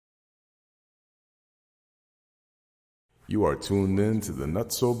You are tuned in to the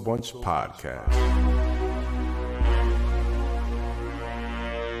Nutso Bunch podcast.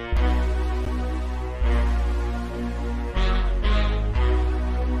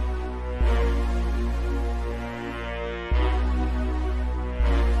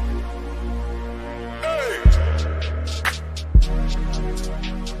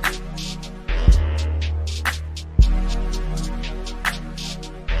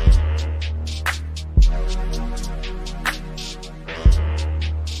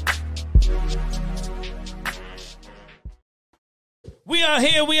 We are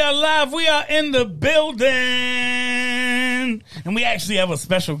here, we are live, we are in the building. And we actually have a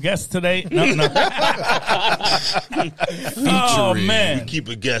special guest today. No. Oh, man. We keep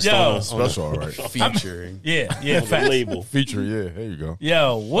a guest on. Special, all right. Featuring. Yeah, On the label. Feature, yeah. There you go.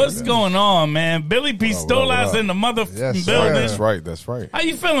 Yo, what's going on, man? Billy Pistola's in the motherfucking building. That's right. How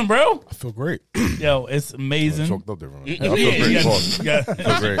you feeling, bro? I feel great. Yo, it's amazing. I choked up different. I feel great. I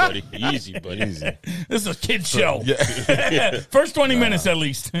feel great. Buddy. Easy, buddy. Easy. This is a kid show. Yeah. First 20 minutes at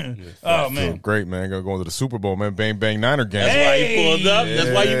least. Oh, I feel man. great, man. Gonna go into the Super Bowl, man. Bang, bang, Niner game. That's why you pulled up. That's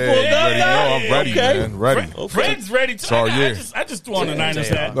why you pulled up. Ready, I'm ready, Okay. man. Ready. Fred's ready too. Sorry, yeah. I just threw on the Niners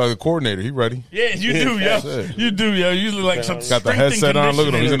hat. No, the coordinator, he ready. Yeah, you do, yo. it. You do, yo. You look like some Got the headset on. Look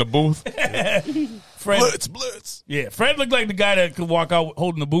at him. He's in the booth. Fred, Blitz. yeah, Fred looked like the guy that could walk out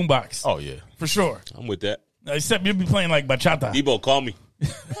holding the boombox. Oh, yeah. For sure. I'm with that. Except you'll be playing like bachata. Debo, call me. Yo,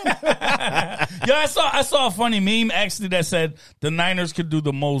 I saw a funny meme actually that said the Niners could do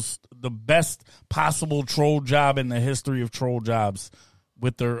the best possible troll job in the history of troll jobs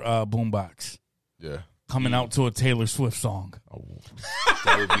with their boombox. Yeah. Coming out to a Taylor Swift song.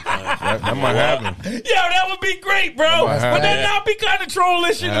 That would be kind of That might happen. Yo, that would be great, bro. Would that not be kind of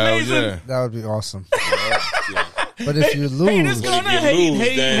trollish and amazing? Yeah. That would be awesome. But if you Haters lose, gonna If you hate, lose,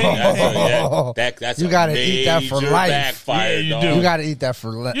 hate, then hate. that's You a gotta eat that for major life. Backfire, Yeah, you dog. do. you got to eat that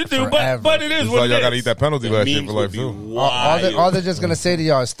for You do, forever. but it is It's what like it y'all got to is. eat that penalty The last year memes for would life, be too. wild. all they're just gonna say to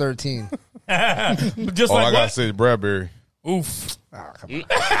y'all is 13. Just All I like got to what? say is Bradbury. Oof.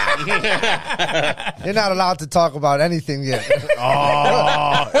 You're not allowed to talk about anything yet.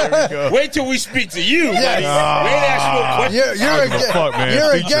 Oh, there we go. Wait till we speak to you, Yes. buddy. We ain't ask you no questions. You're a give a fuck, man.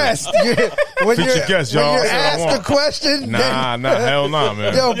 You're a Feature. guest. When Feature you're, guest, when y'all. you're That's what I asked a want. question, Hell nah,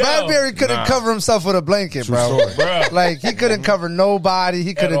 man. yo, Bradbury couldn't Nah. cover himself with a blanket, True bro. story. Bruh. Like he couldn't cover nobody. He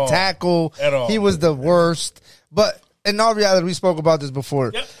all. couldn't tackle. At all. He was the worst. But in all reality, we spoke about this before.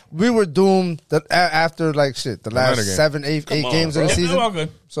 Yep. We were doomed after like shit. The last Niner game. 7, 8 Come on, games of bro. the Yeah, season. all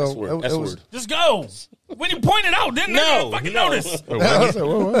good. So That's word. That's it was. word. Just go. When you pointed out, didn't No, they fucking no. notice? Wait,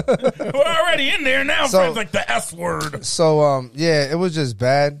 what? We're already in there now. So- Fred's like the S word. So yeah, it was just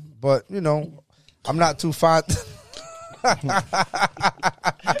bad. But you know, I'm not too fond.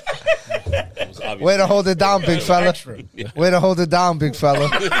 Way to hold it down, big fella. Extra. Way to hold it down, big fella.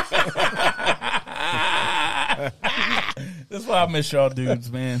 That's why I miss y'all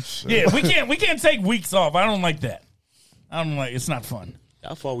dudes, man. Yeah, we can't take weeks off. I don't like that. I don't like. It's not fun.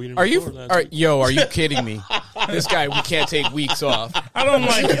 How far we didn't Are you? record last week? Yo, are you kidding me? This guy, we can't take weeks off. I don't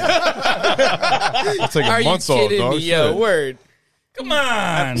like it. I'm taking Are you months off, kidding dog. me? Yo, Shit. word. Come on.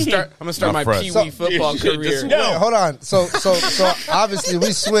 I'm gonna start Not my fresh. Pee So- Wee football Yeah, career. Yo. Wait, hold on. So obviously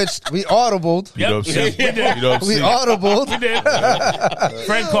we switched. We audibled. Yep. You We did. We audibled We did.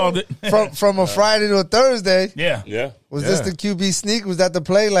 Fred called it. from a Friday to a Thursday. Yeah. Yeah. Was this the QB sneak? Was that the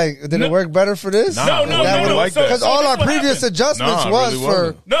play? Like, did it work better for this? Nah, No. like that. Because all this our what previous happened. adjustments Nah, it was really for.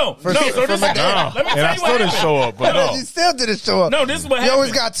 wasn't. No. For- So for this is my- what happened. Let me And tell I you what still didn't happened. show up, but He no. still didn't show up. No, this is what He always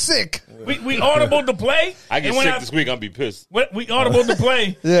happened. got sick. We audibled the play. I get and when sick this week, I'm be pissed. We audibled the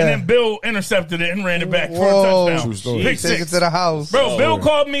play, Yeah. and then Bill intercepted it and ran it back for Whoa. a touchdown. True story. Pick Take it six. to the house. Bro, Bill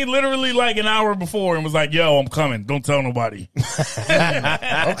called me literally like an hour before and was like, "Yo, I'm coming. Don't tell nobody."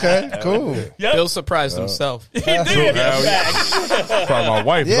 Okay, cool. Yep. Bill surprised himself. He did. Hell yeah. Probably my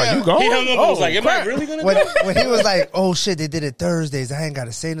wife. Yeah. Like, you going? He hung up and was like, am I really going to When, go? when he was like, "Oh shit, they did it Thursdays. I ain't got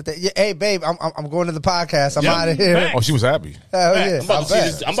to say nothing." Yeah, hey, babe, I'm going to the podcast. I'm Yep. out of here. Back. Oh, she was happy. Hell yeah, I'm about to see I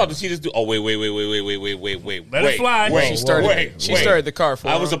this. bet. I'm about to see this dude. Oh, wait. Let it fly. Wait, She started the car for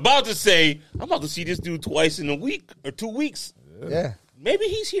I him. was about to say, I'm about to see this dude twice in a week or 2 weeks. Yeah. Maybe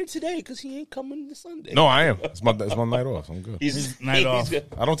he's here today because he ain't coming this Sunday. No, I am. It's my night off. I'm good. He's night off. good.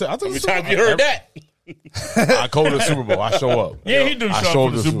 I don't. I Every time you heard that, I call it a Super Bowl. I show up. Yeah, he do I show show up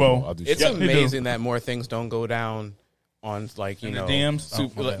up for to the Super Bowl. I do It's show up. amazing that more things don't go down on like In the know DMs?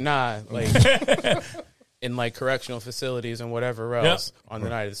 super, Oh, okay. like in like correctional facilities and whatever else on the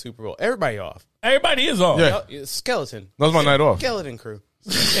night of the Super Bowl. Everybody off. Everybody is off. Yeah. Skeleton. That was my night off. Skeleton crew.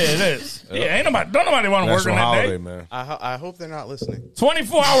 Yeah, it is. Yeah, don't nobody want to work on National that holiday, day. man. I hope they're not listening.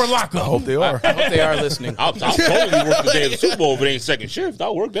 24-hour lockup. I hope they are. I hope they are listening. I'll totally work the day of the Super Bowl if it ain't second shift.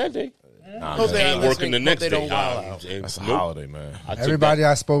 I'll work that day. I hope they I are ain't working listening. the Hope next they day. don't wild out. That's a holiday, man. I took Everybody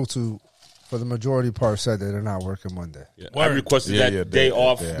that. I spoke to, for the majority part, said that they're not working Monday. Yeah, I requested that day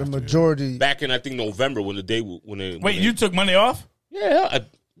off The majority. back in I think November when they Wait, you took money off? Yeah,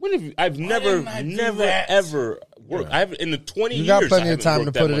 I've never didn't I do that? ever worked. I haven't in the 20 You years. got plenty I of haven't time to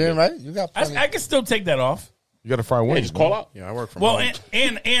worked put that it in, Monday. right? You got plenty. I can still take that off. You got to fry wings. Yeah, just call out. Yeah, I work from Well, home.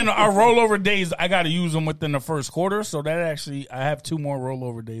 and our rollover days, I got to use them within the first quarter. So that actually, I have 2 more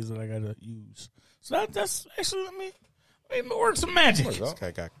rollover days that I got to use. So that's actually let me work some magic. This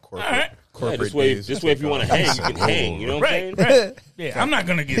guy got corporate. All right. Yeah, Corporate this way, days. if you want to hang, you can hang. You know what I'm Right, saying? right. Yeah, I'm not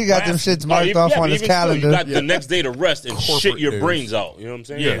gonna get. He got them blasted. shits marked off on his even still, calendar. you got the next day to rest and Corporate shit your days. brains out. You know what I'm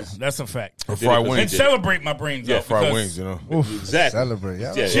saying? Yeah, that's a fact. Or fried And wings. celebrate my brains Yeah, out. Fried because- wings, you know. Exactly. Celebrate.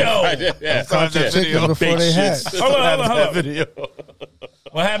 Yeah. Yeah, Yo. yeah, yeah. Caught that Chicken video. before Baked they had. shits. Hold on. That video.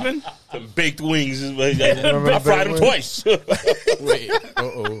 What happened? Some baked wings. I baked fried them wings? twice. Wait.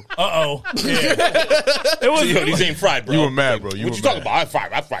 Uh-oh. Uh-oh. Yeah. It was Yo, these ain't fried, bro. You were mad, bro. What You you were talking mad.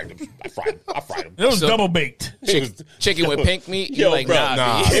 about? I fried them. it was So- double baked. Chicken with pink meat? Yo, You like, bro,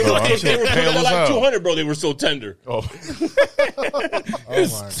 nah, They B. were, Nah, they were pale as like hell. 200, bro. They were so tender. Oh,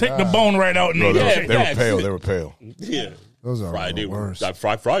 Just take the bone right out and bro, eat they, it. they were facts. pale. They were pale. Yeah. Those are Fried. the They were. worst. I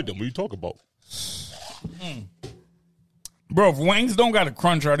fried them. What are you talking about? Bro, if wings don't got a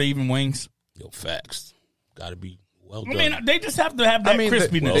crunch, are they even wings? Yo, facts. Gotta be well I done. mean, they just have to have that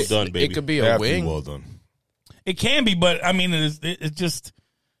crispiness. well done, baby. It could be They a have to be wing. well done. It can be, but I mean, it's just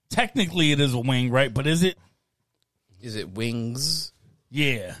technically it is a wing, right? But is it? Is it wings?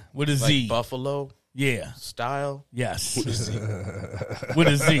 Yeah, with a Like Z. buffalo Yeah, style? yes, with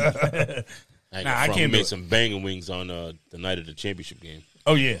a Z. Nah, I can't do made it. some banging wings on the night of the championship game.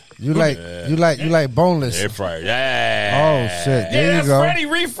 Oh yeah, You like boneless. Air fryer. Yeah. Oh shit! yeah. There you That's go. Freddie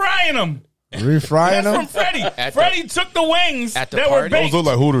refrying them. Refrying That's from them. Freddie. At Freddie took the wings at the that were party? baked Those look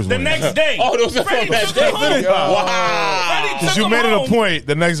like Hooters the wings. next day. Oh, those are Freddie from that took them home. day. Wow. Freddie took Because you them made it a home. point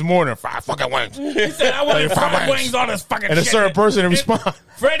the next morning. Fried fucking wings. He said, "I want Like, fried fried wings wings. on this fucking." And a shit." certain person didn't respond.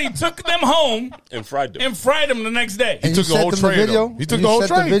 Freddie took them home And fried them. and fried them the next day. And took the you whole sent them tray, video. though. He took You the whole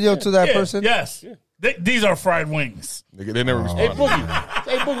sent tray. the video to that Yeah, person. Yes, these are fried wings. They never Hey, responded. Boogie.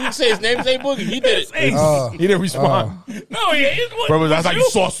 Hey, Boogie. You say his name. Say Boogie. He did it. Hey, He didn't respond. no, he Bro, that's how you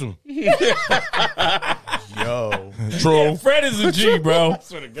sauce him. Yo. Troll. Fred is a G, bro.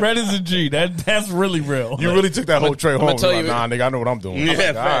 Fred is a G. That's really real. You really took that whole tray home. tell You're you- like, nah, nigga, I know what I'm doing. Yeah, I'm like,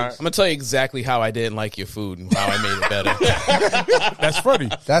 all facts. I'm going to tell you exactly how I didn't like your food and how I made it better. right. That's Freddie.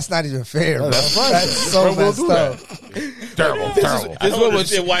 That's not even fair, bro. That's right. That's so Bro, we'll messed do up. Terrible, terrible. I This don't one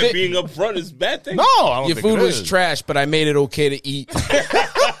was understand why being up front is a bad thing. No, I don't Your think food it was is. trash, but I made it okay to eat.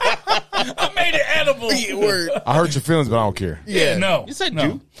 I made it edible. Word. I hurt your feelings, but I don't care. Yeah, no. You said no.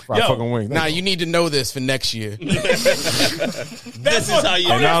 you. Fried Yo, fucking wings. Nah, you need to know this for next year. That's This is how you.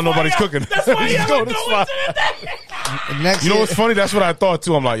 And now nobody's cooking. That's why you Let's go, go that's into fine. that. Next You know year, what's funny? That's what I thought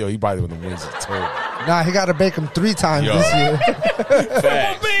too. I'm like, yo, he probably with the wings is terrible. nah, he got to bake them 3 times Yo. this year.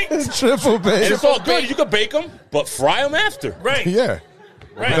 Facts. Triple And bake. it's all good. You can bake them, but fry them after. Right. Yeah.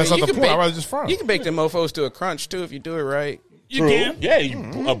 Right. That's not You the can point. I'd bake- rather just fry You them. can bake them mofos to a crunch, too, if you do it right. You can. Yeah,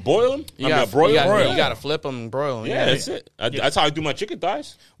 you boil them. You I gotta, broil you them. gotta, you gotta flip them and broil them. Yeah, that's it. That's how I do my chicken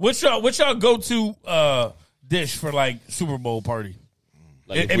thighs. What's y'all go to dish for like Super Bowl party?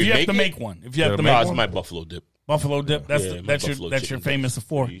 Like If we you have to it, make one. If you have to no, make it's one. my buffalo dip. Buffalo dip. That's Yeah, my that's buffalo your chicken famous dip.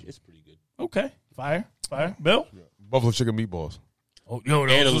 for. It's pretty good. Okay. Fire. Bill? Buffalo chicken meatballs. Oh, yo,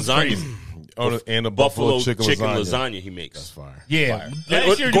 And a those was lasagna. crazy. And the Buffalo chicken lasagna. he makes. That's fire. Yeah. Fire.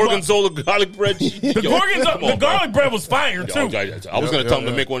 Last year, you bought- Gorgonzola garlic bread. the garlic bread was fire too. I was going to tell him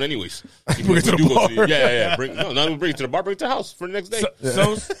to make one anyways. Bring it to the bar. Yeah. Not even bring it to the bar. Bring it to the house for the next day.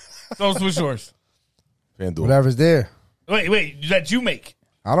 So what's yours? FanDuel. Whatever's there. Wait, that you make?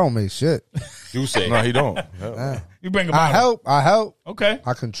 I don't make shit. You say. No, he don't. You bring them I out. help. Okay.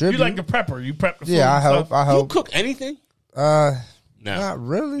 I contribute. You like the prepper? You prep the food. Yeah, I and help. stuff? I You help. cook anything? No. No. Not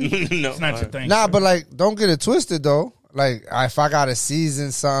really. No. It's not your thing. Nah, but like, don't get it twisted though. Like, if I gotta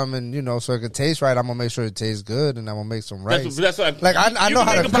season something, and so it could taste right, I'm gonna make sure it tastes good, and I'm gonna make some rice. That's what Like, I You know can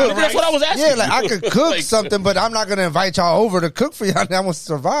how to make a pot cook. of That's what I was asking. Yeah, like I could cook Like, something, but I'm not gonna invite y'all over to cook for y'all. I'm gonna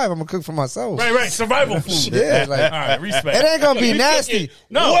survive. I'm gonna cook for myself. Right. Survival food. Yeah, like All right, respect. it ain't gonna be nasty.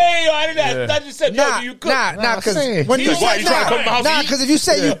 No. Wait, I didn't. I just said, Nah, do you cook? nah, because saying. when you Why, say you trying to come to my house and eat? because if you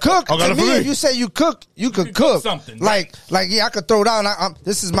say you cook, I got to it for me, me. if you say you cook, you could cook cook something. Like yeah, I could throw down.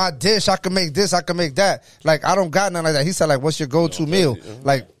 This is my dish. I can make this. I can make that. Like I don't got nothing like that. He said like, what's your go-to meal?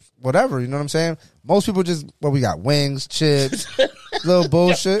 Like whatever. You know what I'm saying? Most people just we got wings, chips, little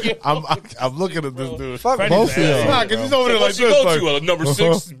bullshit. I'm looking at this dude. Fuck Freddie's both of ass. y'all. Nah, 'cause he's over there like What's you this. go Like, to? Number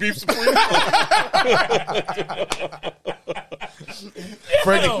 6 beef supreme.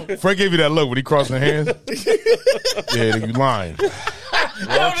 Frank gave you that look when he crossed the hands. Yeah, you lying. Yo,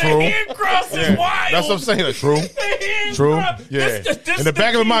 the hand cross is wild. That's what I'm saying. That's true. True. Yeah. In the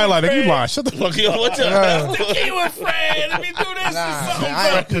back of my mind, like, you lying. Shut the fuck up. What's up? That's the key with Fred. Let me do this. Nah, Something, man,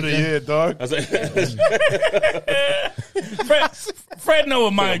 I ain't To the head, dog. I was like, Fred know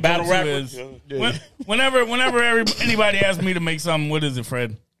what my battle go-to rapper. is. Yeah. Whenever anybody asks me to make something, what is it,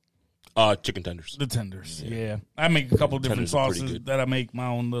 Fred? Chicken tenders. The tenders. Yeah. I make a couple different Tenders are pretty sauces good. that I make my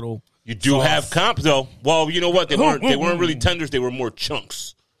own little. You do sauce. have comp though. Well, you know what? They weren't Who? really tenders. They were more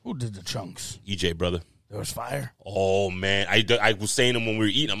chunks. Who did the chunks? EJ, brother. There was fire. Oh man, I was saying them when we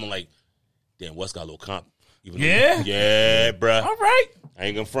were eating. I'm like, damn, Wes got a little comp. Even though- Yeah? yeah, bruh. All right. I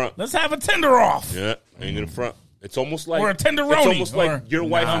ain't gonna front. Let's have a tender off. Yeah, I ain't gonna front. It's almost like Or a tenderoni, It's almost or- like your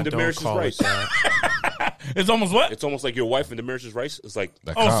wife and don't Damaris's call it rice. that. It's almost what? It's almost like your wife and Damaris's rice. It's like,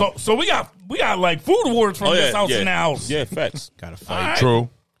 Oh, so we got like food awards from this house in the house. Yeah, facts. Gotta All fight. right. True.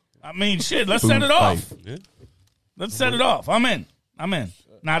 I mean, shit. Let's set it off. Yeah. Let's set it off. I'm in.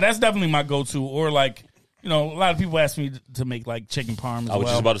 Now that's definitely my go-to. Or like, a lot of people ask me to make like chicken parm as I was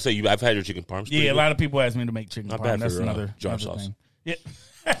well. just about to say, I've had your chicken parm. Yeah, a lot of people ask me to make chicken Not parm. bad That's for, another jar another sauce. thing. Yeah,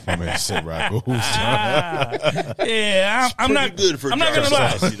 My man said ragu. yeah. I'm not good for I'm not jar gonna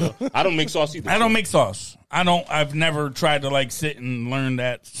lie. sauce. I don't make sauce either. I don't make sauce. I've never tried to like sit and learn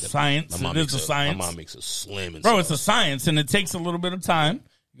that science. My mom It makes is a science. My mom makes a slamming. Bro, sauce. it's a science, and it takes a little bit of time.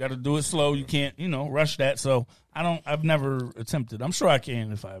 You got to do it slow. You can't, rush that. So I've never attempted. I'm sure I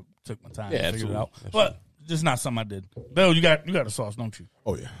can if I took my time Yeah, and figured it out. absolutely. But just not something I did. Bill, you got a sauce, don't you?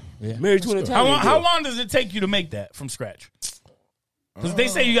 Oh, yeah. Married to an Italian. How long does it take you to make that from scratch? Because they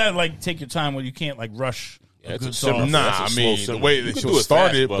say you got to like take your time where you can't like rush. Yeah, a it's good a simmer. sauce. Nah, That's a I slow mean, simmer. the way You that can she'll do it start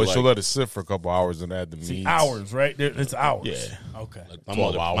fast, it, but, but like- she'll let it sit for a couple hours and add the meat. Hours, right? It's hours. Yeah. Okay. Like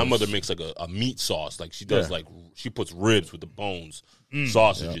 12 my hours. mother makes like a meat sauce. Like she does, Yeah. like she puts ribs with the bones,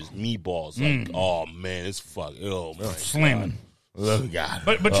 sausages, meatballs. Like, oh man, it's fuck. Oh man, Slamming. Look, God.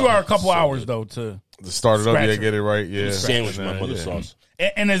 But you are a couple hours though to. To start it up, Scratch yeah, it. get it right, yeah. sandwich And my then, mother's yeah. sauce.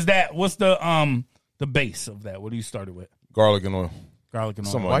 And is that what's the base of that? What do you started with? Garlic and oil. Garlic and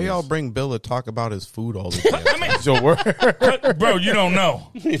oil. Some Why onions. y'all bring Bill to talk about his food all the time? I mean, Your word. bro, you don't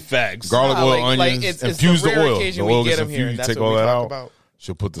know. Facts. Garlic, Nah, oil, like onions. it's infuse the the rare oil. occasion The oil we get gets him here, infused. and You that's take what all we that talk out. about.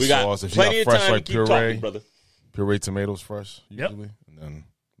 She'll put the We got sauce. If she plenty got of fresh time to like keep puree, talking, brother. puree tomatoes fresh Yep. usually, and then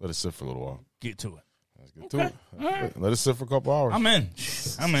let it sit for a little while. Get to it. Let's get to it. That's it. Let it sit for a couple hours. I'm in.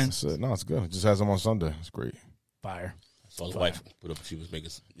 That's it. No, it's good. It just has them on Sunday. It's great. Fire. So his wife put up. She was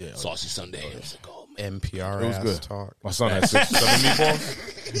making saucy Sunday. I was like, oh man. NPR It was ass good. talk. My son had 7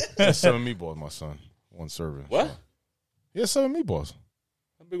 meatballs. He had 7 meatballs, my son. One serving. What? He had 7 meatballs.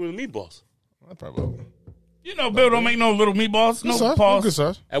 How big were the meatballs? I probably Bill don't make no little meatballs. No pause. Good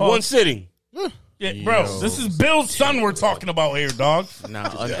size. At one sitting. Yeah, bro, this is Bill's son we're talking about here, dog. Nah,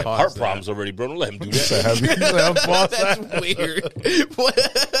 Heart unpause that. problems already, bro. Don't let him do that. That's weird. What?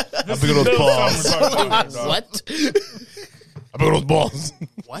 This big is are those Bill's balls? son we're talking about here, dog. What? I bet those balls.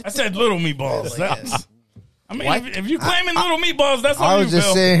 I said little meatballs. That's, I mean, if you claiming little meatballs, that's I on was you, just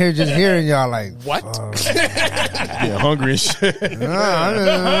Bill. sitting here, just hearing y'all like, What? Yeah, hungry and shit.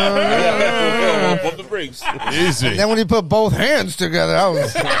 Pump the brakes. Easy. Then when he put both hands together, I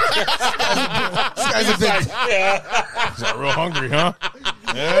was. This guy's a bit. Got real hungry, huh?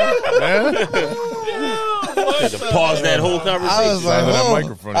 Yeah. Had to pause that whole conversation. I was like, Sound of that whoa.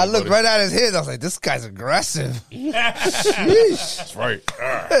 microphone, I looked buddy. right at his head. I was like, this guy's aggressive. That's right.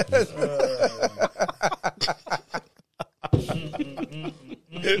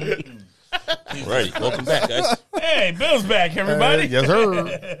 Right. Welcome back, guys. Hey, Bill's back, everybody. Yes, sir.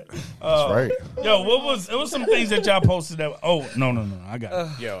 That's right. Yo, it was some things that y'all posted that. Oh, no, I got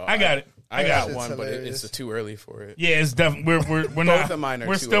it. Yo, I got it. I got That's one, but hilarious. it's too early for it. Yeah, it's definitely we're not. of mine are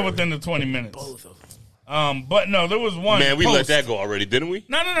We're too still early. within the 20 minutes. Both of them. But no, there was one. Man, we post. let that go already, didn't we?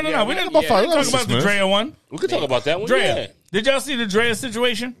 No. Yeah, We didn't about five- talk about 6 the minutes. Drea one. We could talk about that one. Drea, Yeah. did y'all see the Drea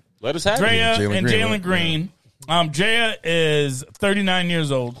situation? Let us have Drea it. Jalen and Green, Jalen right? Green. Drea is 39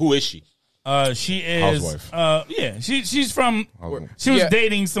 years old. Who is she? She is. Housewife. Yeah, she's from. Housewife. She was Yeah.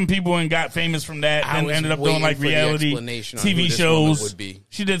 dating some people and got famous from that, I and was ended up waiting doing like for the reality explanation on who TV this woman shows. would be.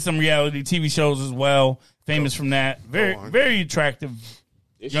 She did some reality TV shows as well. Famous from that. Very on. very attractive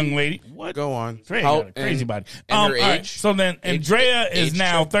young lady. What? Go on. Drea How- got a crazy body. and her all right, age? so then, and Age- Drea is age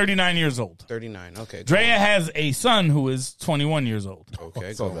now check? 39 years old. 39. Okay. Go Drea on. has a son who is 21 years old.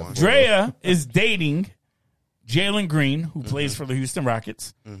 Okay, go on. Drea is dating Jalen Green, who plays for the Houston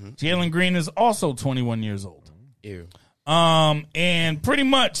Rockets. Jalen Green is also 21 years old. Ew. And pretty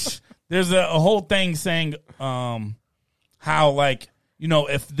much there's a whole thing saying how, like, you know,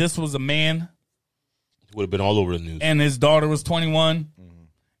 if this was a man, it would have been all over the news. And his daughter was 21,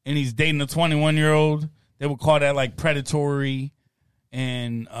 and he's dating a 21-year-old, they would call that like predatory.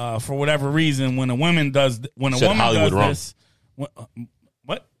 And for whatever reason, when a woman does Hollywood wrong. this,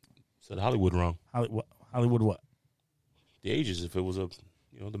 what? Said Hollywood wrong. Hollywood what? The ages, if it was the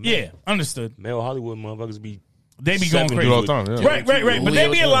male. Yeah, understood. Male Hollywood motherfuckers they be going crazy all the time. Yeah. Right. But they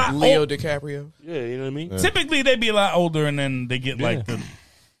be a lot. Leo DiCaprio. Yeah, you know what I mean? Yeah. Typically, they be a lot older, and then they get like the,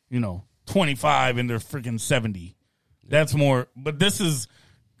 25 and they're freaking 70. That's more. But this is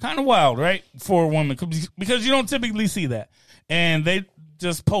kind of wild, right, for a woman, because you don't typically see that. And they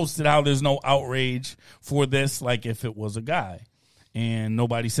just posted how there's no outrage for this, like if it was a guy. And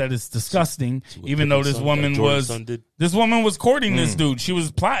nobody said it's disgusting, even though this woman was courting this dude. She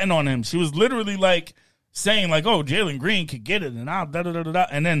was plotting on him. She was literally like saying like, "Oh, Jalen Green could get it," and I'll da-da-da-da-da,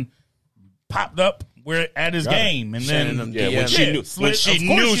 and then popped up where at his game, and then when she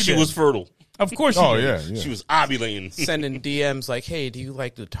knew she was fertile. Of course, she did. She was ovulating, sending DMs like, "Hey, do you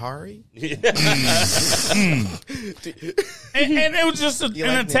like Utari?" And it was just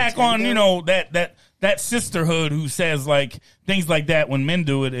an attack on that sisterhood who says like things like that when men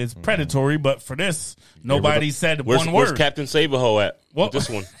do it is predatory, but for this nobody said one word. Where's Captain Saberho at? With this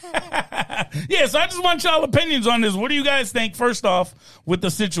one? Yeah, so I just want y'all opinions on this. What do you guys think, first off, with the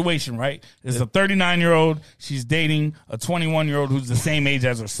situation, right? It's a 39-year-old. She's dating a 21-year-old who's the same age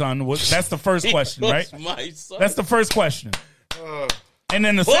as her son. That's the first question, right? My son. That's the first question. And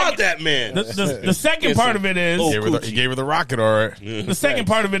then the second part of it is... He gave her the rocket, all right. The second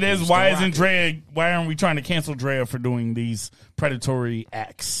part of it is, why aren't we trying to cancel Drea for doing these predatory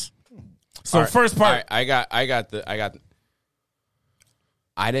acts? So first part...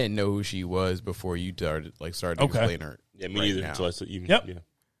 I didn't know who she was before you started explaining her. Yeah, me neither. Until I said even. Yep. Yeah.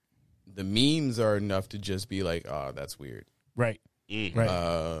 The memes are enough to just be like, "Oh, that's weird." Right.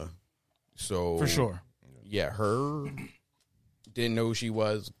 Right. So for sure. Yeah, her didn't know who she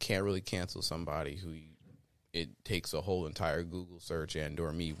was. Can't really cancel somebody who it takes a whole entire Google search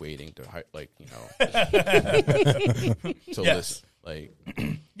and/or me waiting to to listen. Like,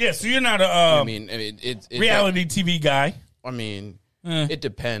 yeah. So you're not a reality TV guy. I mean. It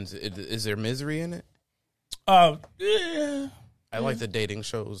depends. Is there misery in it? Yeah. I like the dating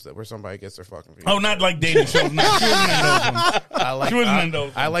shows where somebody gets their fucking. Oh, not like dating shows. No, she wasn't in those ones. She wasn't in those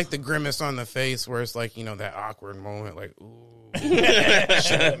ones. I like the grimace on the face where it's like that awkward moment, like ooh,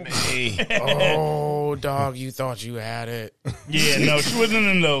 me. Oh, dog, you thought you had it. Yeah, no, she wasn't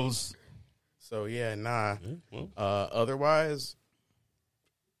in those. So yeah, nah. Otherwise.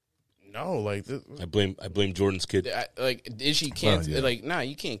 No, like this. I blame Jordan's kid. Is she cancel? Like, nah,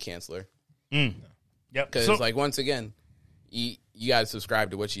 you can't cancel her. Yep. Because once again, you got to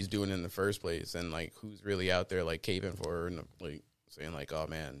subscribe to what she's doing in the first place, and like who's really out there like caping for her and like saying like, oh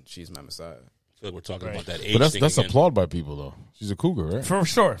man, she's my messiah. I feel like we're talking about that age. But thing that's again. applauded by people though. She's a cougar, right? For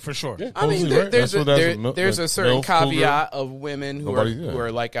sure. Yeah, I mean, there's a certain caveat of women who are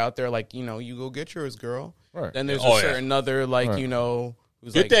like out there, like you go get yours, girl. Right. Then there's a certain other like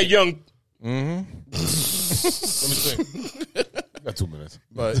who's get like, that young. Let me think. Got 2 minutes.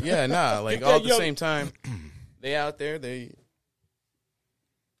 But yeah, nah, like all at the same time, they out there. They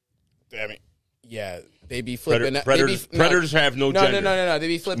be flipping. Predators have no gender. No. They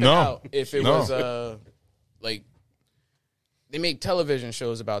be flipping out if it was like they make television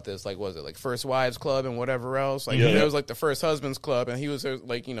shows about this. Like, was it like First Wives Club and whatever else? Like, there was like the First Husbands Club, and he was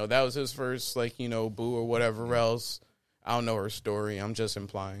like, that was his first like boo or whatever else. I don't know her story. I'm just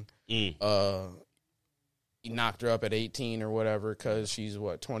implying. He knocked her up at 18 or whatever because she's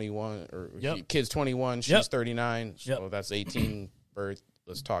 21 or kid's 21. She's 39. So that's 18 birth.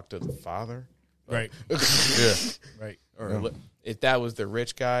 Let's talk to the father. Right. Yeah. Right. Or if that was the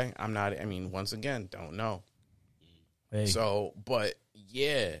rich guy, I'm not. I mean, once again, don't know. Hey. So, but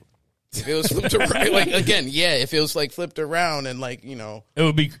yeah. If it was flipped around, if it was like flipped around and like, it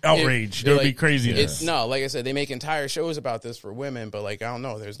would be outrage. It would be craziness. No, like I said, they make entire shows about this for women, but like, I don't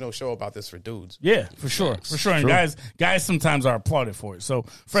know. There's no show about this for dudes. Yeah, for sure. And guys sometimes are applauded for it. So,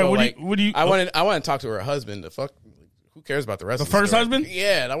 Fred, what do you? I want to talk to her husband. The fuck. Who cares about the rest? The of the first story? husband?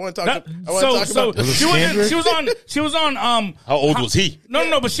 Yeah, and I want to talk. About. She was on. How old was he?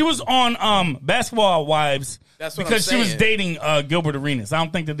 No, but she was on Basketball Wives. That's what because I'm saying. she was dating Gilbert Arenas. I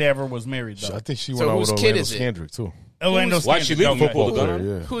don't think that they ever was married though. I think she went out with Orlando Scandrick too. Orlando Why she leave football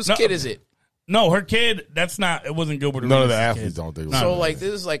player? Whose kid is it? No, her kid. That's not. It wasn't Gilbert. None of the Arenas' athletes kid. don't think. So like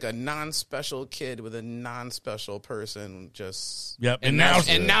this is like a non-special kid with a non-special person. Just Yep. And now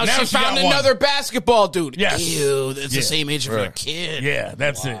she got found one. another basketball dude. Yes. Ew, it's the same age for a Right. kid. Yeah,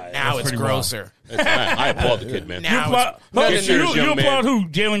 that's it. Now That's it's pretty grosser. I applaud the kid, man. Now wild. it's- You yours, young applaud man. who?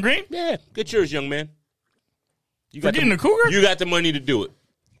 Jalen Green Yeah, get yours, young man. You for getting the Cougar? You got the money to do it.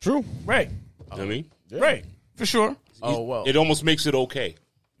 True. Right. You know what I mean? Right. For sure. Oh well. It almost makes it okay.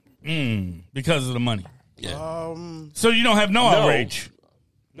 Because of the money. Yeah. So you don't have no outrage.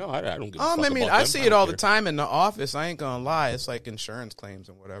 No, I don't give a fuck I mean, about I them. see don't it all the care. time in the office. I ain't gonna lie. It's like insurance claims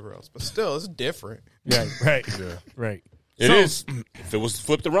and whatever else. But still, it's different. Right. Right. It So- is. If it was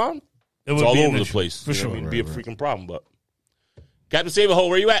flipped around, It it's would all be an over the issue, place. for You know sure. what I mean? It'd be a freaking problem. But Captain Saberhole,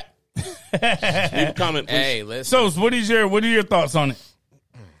 where you at? Leave a comment, please. Hey, listen. So what are your thoughts on it?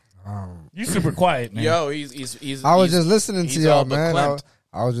 You super quiet, man. Yo, he's. I was just listening to he's y'all, all but man. clamped.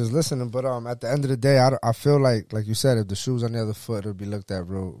 I was just listening, but at the end of the day, I feel like you said, if the shoe's on the other foot, it'll be looked at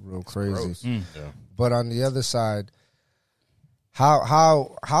real crazy. But on the other side,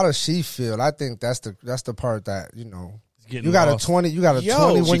 how does she feel? I think that's the part that getting you got lost. a 21 She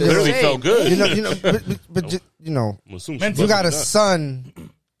year clearly old. felt good. But I'm assuming she You you got a busted nuts. son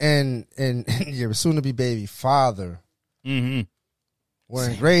and your soon to be baby father. Mm-hmm. We're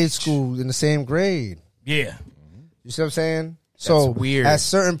in grade school in the same grade. Yeah. You see what I'm saying? So weird. At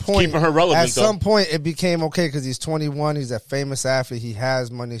certain point, keeping her relevant, at some point, it became okay because he's 21. He's a famous athlete. He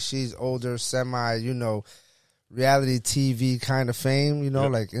has money. She's older, reality TV kind of fame.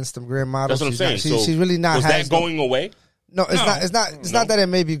 Like Instagram model. That's what I'm saying. She's really not. Was that going away? No, it's No. not. It's not that it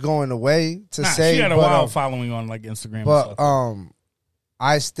may be going away to Nah, say. she had a but, wild following on like Instagram. but and stuff.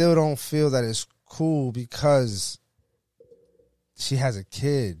 I still don't feel that it's cool because she has a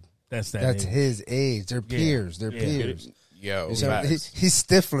kid That's that's age. his age. They're peers. They're Yeah. peers. Yo, You see what I mean? facts. He's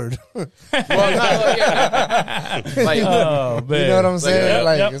stiflered. Well, no, yeah. Like, Oh man. You know what I'm saying?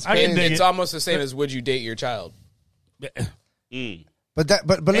 Yep, It's I can crazy. dig it's it. almost the same as would you date your child? But look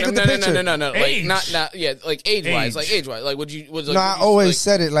at the picture. No. Age. Like not yeah, like age wise, Age. like would you? Was No, I always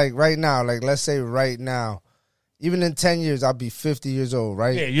said it like right now. Like let's say right now, even in 10 years, I'll be 50 years old.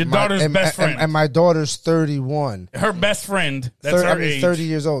 Right? Yeah, your daughter's best friend. and my daughter's 31. Her best friend. That's her age. 30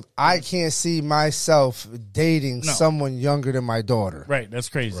 years old. I can't see myself dating No. someone younger than my daughter Right. That's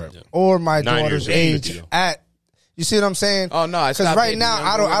crazy. or my 9 daughter's years age old. at. You see what I'm saying? Oh, no, I because stopped right dating now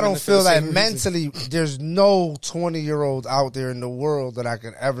younger I women don't for feel the that same reason. mentally. There's no 20-year-old out there in the world that I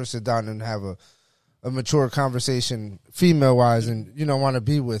can ever sit down and have a mature conversation, female wise, and want to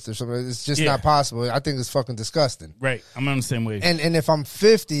be with or something. It's just Yeah. not possible. I think it's fucking disgusting. Right. I'm on the same wave. And if I'm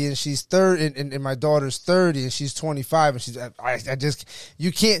 50 and she's 30 and my daughter's 30 and she's 25 and she's I just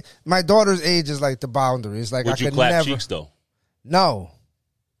you can't. My daughter's age is like the boundary. It's like Would I you could clap never. cheeks though? No.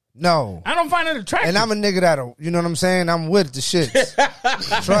 I don't find it attractive. And I'm a nigga that'll, you know what I'm saying? I'm with the shits.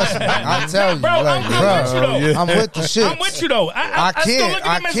 Trust me. I'll tell you. Bro, like, I'm with you, though. I'm with the shits. I'm with you though. I still look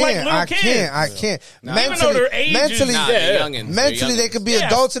at them as like little kids. I can't. Even though their age is- Nah, they're youngins. They're Mentally, they youngins. could be Yeah.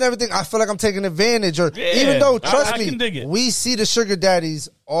 adults and everything. I feel like I'm taking advantage. Or Yeah. even though, trust I me, can dig it. we see the sugar daddies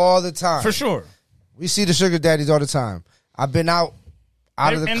all the time. For sure. We see the sugar daddies all the time. I've been out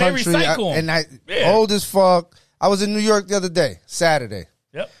of the And they country, recycle 'em. and I Yeah. old as fuck. I was in New York the other day, Saturday.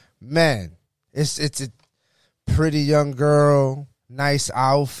 Yep. Man, it's a pretty young girl, nice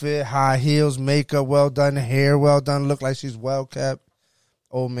outfit, high heels, makeup well done, hair well done, look like she's well kept.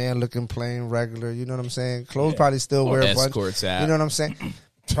 Old man looking plain regular, you know what I'm saying? Clothes probably still wear a bunch. escorts out. You know what I'm saying?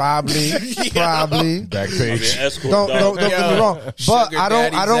 Probably. Back page. Escort Don't dog. get me wrong, but Sugar I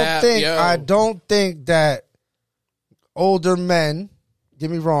daddy's out, don't think that older men. Get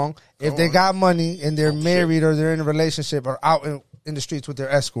me wrong. If they got money and they're married or they're in a relationship or out in the streets with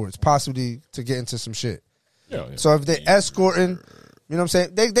their escorts, possibly to get into some shit. Yeah. So if they escorting, you know what I'm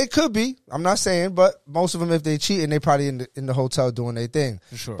saying? They could be. I'm not saying, but most of them, if they cheating, they probably in the hotel doing their thing.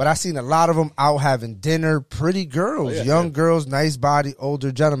 For sure. But I seen a lot of them out having dinner. Pretty girls, young girls, nice body,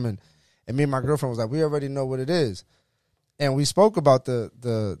 older gentlemen. And me and my girlfriend was like, we already know what it is. And we spoke about the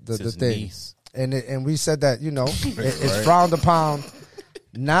his thing, niece. and we said that it's frowned upon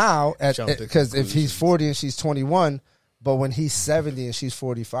now because if he's 40 and she's 21, but when he's 70 and she's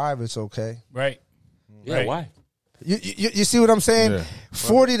 45, it's okay. Right. Yeah, Right. why? You see what I'm saying? Yeah.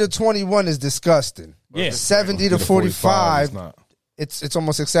 40 to 21 is disgusting. Yeah. 70 to is 45, not. it's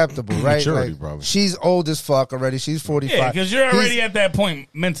almost acceptable, right? Maturity, probably. She's old as fuck already. She's 45. Yeah, because you're already He's- at that point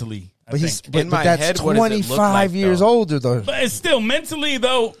mentally. I But he's think. but, In my that's head, what does it look 25 like, years though? older though. But it's still mentally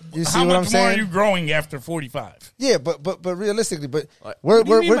though. You see how what much I'm more saying? are you growing after 45? Yeah, but realistically, but What we're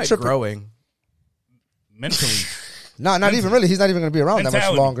do you mean by tripping. growing. Mentally. No, not even really. He's not even going to be around that much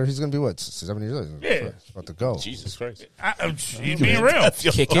Mentality. longer. He's going to be, what, 7 years old? Yeah. He's about to go. Jesus Christ. He's being real.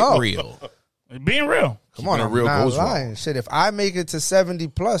 Kick it No. real. Being real. Come on, a I'm real not ghost lying. Shit, if I make it to 70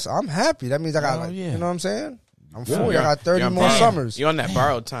 plus, I'm happy. That means I got, you know what I'm saying? I'm 40. I got 30 more summers. You on that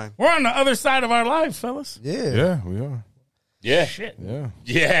borrowed time? We're on the other side of our life, fellas. Yeah. Yeah, we are. Yeah. Shit. Yeah.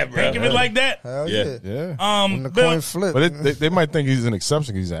 Yeah, bro. Think of it like that. Hell Yeah. yeah. Yeah. When the Bill- coin flip. But they might think he's an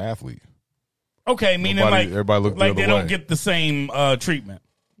exception because he's an athlete. Okay, meaning Everybody look the like other they don't way. get the same treatment.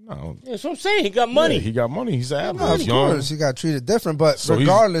 No. Yeah, that's what I'm saying. He got money. Yeah, he got money. He's an athlete. No, of He's young. course, he got treated different. But So he's-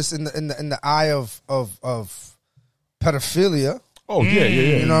 regardless, in the eye of pedophilia, Oh, yeah.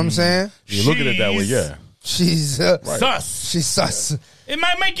 you know what I'm saying? You look at it that way, She's yeah. She's Sus. She's sus. It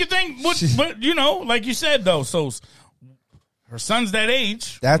might make you think, but you know, like you said though. So her son's that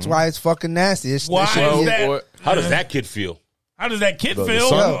age. That's why it's fucking nasty. Why is that? How does that kid feel? How does that kid The feel?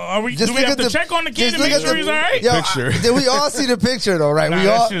 son? Do Just we look have at to check on the kid just and look make at sure he's all right? Yo, Picture. Did we all see the picture though? Right? Nah, we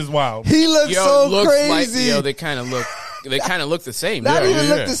that all. shit is wild. He looks Yo, so it looks crazy. like they kind of look the same. Not Yeah. even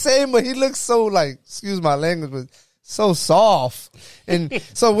look yeah. the same, but he looks so like, excuse my language, but so soft. And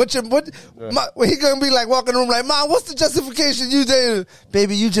so when he gonna be like walking in the room like, Mom, what's the justification you did?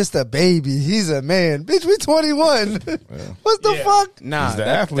 Baby, you just a baby. He's a man. Bitch, we 21. What the Yeah. fuck? Nah, He's the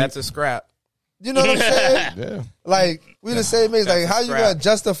athlete. that's a scrap. You know what I'm saying? Yeah. Like, we the same age. Like, That's a how you scrap. gonna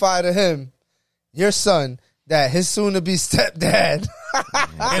justify to him, your son, that his soon-to-be stepdad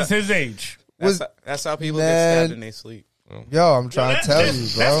It's his age. That's how people Man. get stabbed in their sleep. Yo, I'm trying to tell you,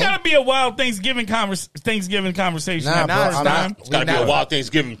 That's bro. got to be a wild Thanksgiving conversation. Nah, at bro, first I'm time. not- It's got to be a wild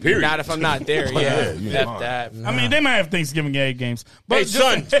Thanksgiving period. Not if I'm not there. Yeah, that. I mean, they might have Thanksgiving games. But Hey,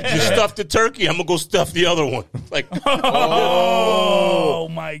 son, you stuffed the turkey. I'm going to go stuff the other one. Like, Oh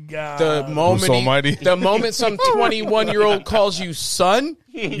my god! The moment, almighty. the moment some 21-year-old calls you son,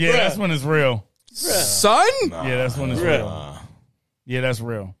 Yeah, that's when it's real. son. Yeah, that's when it's real. Yeah, that's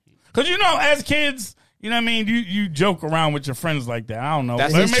real. Because you know, as kids, you know what I mean. You joke around with your friends like that. I don't know.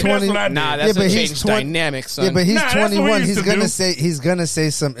 That's- But he's maybe that's 20 what I did. Nah, Yeah, that's but a he's change 20 dynamic, son. Yeah, but he's Nah, that's what we 21. used He's to gonna do. he's gonna say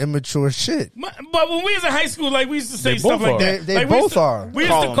some immature shit. But when we was in high school, like we used to say They stuff both like are. that. They Like, we used both to- are. We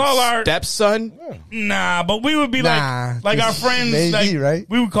used to him call our stepson. Nah, but we would be Nah, like our just friends. maybe, like, right?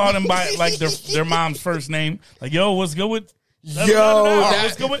 We would call them by like their mom's first name. Like, yo, what's good with? Yo,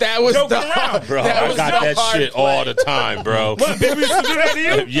 What's good with- that was joking the around. bro, That I was got the that hard shit play. all the time, bro. What, people used to do that to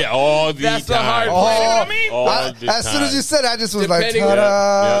you? Yeah, all the That's the time. hard You know what I Oh, mean? All the as soon as time. you said it, I just was like, Depending-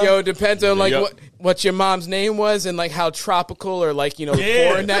 ta-da. Yo, depends on like Yep. what your mom's name was and like how tropical or like Yeah.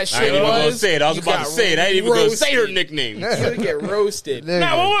 foreign that I ain't shit even was. going to say it. I was You about to got say it. I ain't even going to say her roasted. nickname. You would get roasted. Nigga,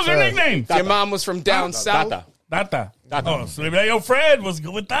 Nah, what was her cuz. nickname? Your mom was from down south. Tata. Tata. Oh, so they be like, yo, Fred, what's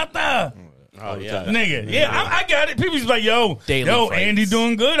good with Tata? Oh, yeah. Nigga, yeah, I got it. People's like, yo, Daily fights. Andy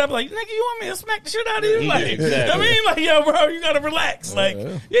doing good. I'm like, nigga, you want me to smack the shit out of you? Like, exactly. I mean, like, yo, bro, you gotta relax. Like,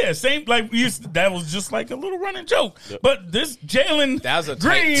 yeah, same. Like, we used to, that was just like a little running joke. But this Jalen That was a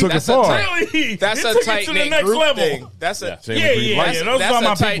Green, tight. Took That's it a far. tight. really, That's he a took it tight to the knit next group level. thing. That's a Same Yeah, with Green yeah, Lights. yeah. Those that's are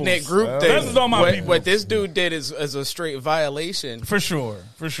my a tight peoples. knit group thing. Those is all my what, peoples. what this dude did is a straight violation. For sure.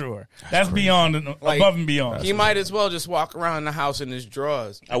 That's beyond above and beyond. He might as well just walk around the house in his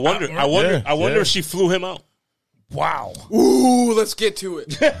drawers. I wonder Yeah. if she flew him out. Wow. Ooh, let's get to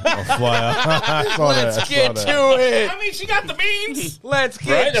it. Let's get to it. I mean, she got the beans. Let's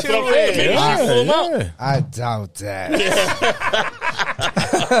Right? get That's to what I'm saying. Maybe it. she flew him out. I doubt that.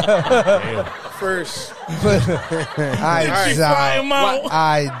 First, I Fly him doubt. out.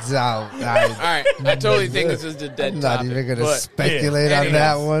 I doubt. all right. I totally think this is the dead I'm not topic. even gonna but speculate yeah, on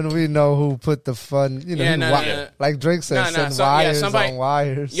that anyways. one. We know who put the fun. You know, Yeah, who no, no. like Drake said, No, no, send so- yeah, wires somebody- on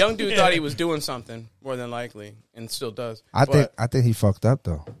wires. Young dude Yeah. thought he was doing something, more than likely, and still does. I But- think he fucked up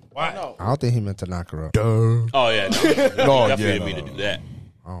though. Why? no. I don't think he meant to knock her up. Oh, yeah. No, No, definitely yeah, didn't mean no, to do that.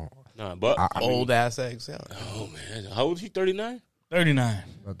 Oh, No, but I mean, Old ass egg salad. oh, man. How old is he? 39? 39.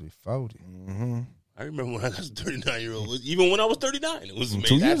 about to be 40. I remember when I was 39-year-old. Even when I was 39, it was 2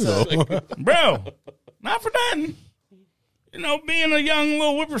 amazing. years ago. Bro, not for nothing. You know, being a young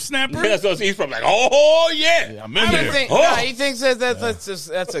little whippersnapper. That's what he's from. Like, oh, yeah. I'm in I there. don't think. Oh. Nah, he thinks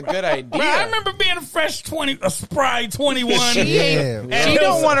that's a good idea. Bro, I remember being a fresh 20, a spry 21. She Yeah, ain't. She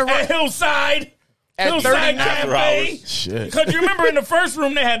don't want to At run Hillside. at Hillside 39. Cafe. Shit. Because you remember in the first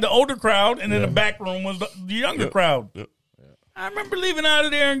room they had the older crowd, and in the back room was the younger crowd. Yep. I remember leaving out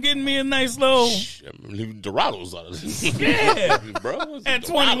of there and getting me a nice little, I remember leaving Dorados out of this. yeah, Bro. at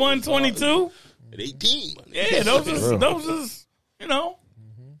 21, 22. At 18. Yeah, those is, you know,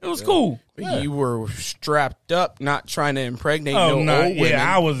 It was cool. You were strapped up, not trying to impregnate Oh, no no. old women.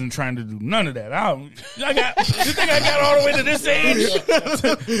 Yeah, I wasn't trying to do none of that. You think I got all the way to this age?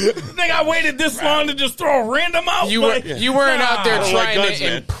 You think I waited this long to just throw a random out? You weren't out there trying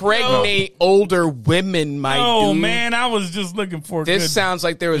to impregnate older women, my dude. Oh, man, I was just looking for This sounds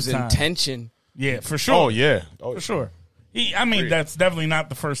like there was time. intention. Yeah, for sure. Oh, yeah. For sure. That's definitely not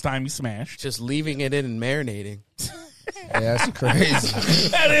the first time he smashed. Just leaving it in and marinating. Yeah, that's crazy.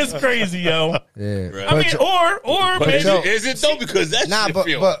 That is crazy, yo. Yeah. Right. I mean, or But maybe is it though? Because that shit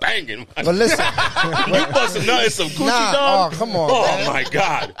feel banging. But listen, You busting nuts some coochie dog. Oh, come on. Oh man. my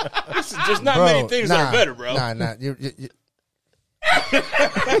god. This is just not Bro, many things that are better, bro. Nah.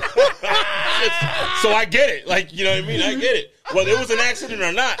 So I get it. Like, you know what I mean? I get it. Whether it was an accident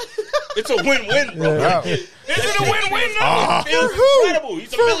or not, it's a win-win, bro. Yeah. is it a win-win? It feels incredible.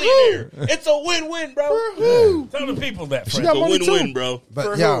 He's a millionaire. It's a win-win, bro. Tell the people that. She Fred. got It's a money win-win, too. bro. But For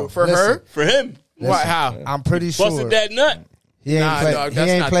listen, her? For him. What? How? I'm pretty Busted sure that nut. he ain't Nah, play, dog, he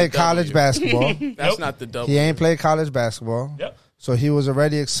that's ain't not played the college W. basketball. That's not the double. He ain't played college basketball. Yep. So he was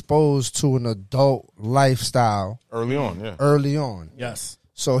already exposed to an adult lifestyle Early on, yeah. early on. Yes.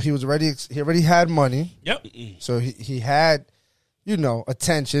 So he already had money. Yep. So he had,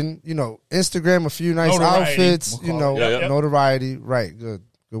 attention, Instagram, a few nice Notoriety, outfits, we'll call it. Yeah. notoriety. Right. Good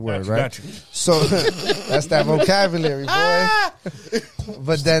word, right? Got you. So that's that vocabulary, boy.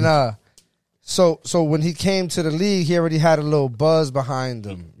 But then, so when he came to the league, he already had a little buzz behind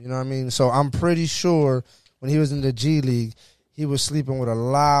him. You know what I mean? So I'm pretty sure when he was in the G League, he was sleeping with a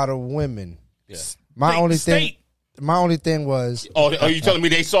lot of women. Yeah. My only State. thing was. Oh, are you telling me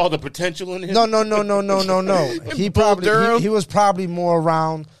they saw the potential in him? No. He was probably more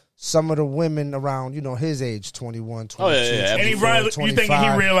around some of the women around, his age, 21, 22. Oh, yeah. And you 25. think he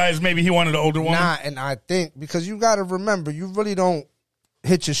realized maybe he wanted an older woman? Nah, and I think, because you got to remember, you really don't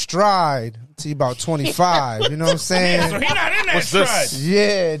hit your stride until you about 25. You know what I'm saying? Yeah, so he's not in that stride.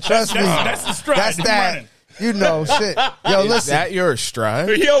 Yeah, trust me. That's the stride. That's He's that. running. Shit. Yo, Is listen. that your stride?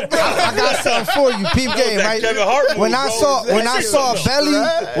 Yo, bro. I got something for you. Peep game, that right? Kevin Hart move, When I bro.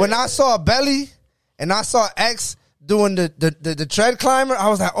 saw a belly, and I saw X doing the tread climber, I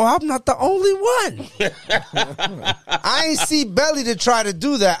was like, oh, I'm not the only one. I ain't see belly to try to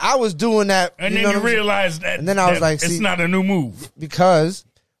do that. I was doing that. And then you realized that, and then I was like, it's see, not a new move. because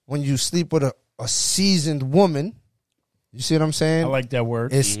when you sleep with a seasoned woman, you see what I'm saying? I like that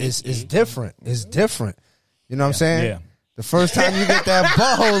word. It's different. It's different. You know what I'm saying? Yeah. The first time you get that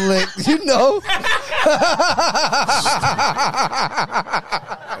butthole licked, you know.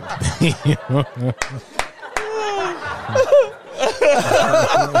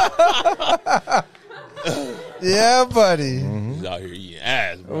 Yeah, buddy. He's out here eating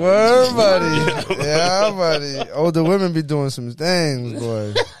ass, bro. Word, buddy. Yeah, buddy. Older women be doing some things,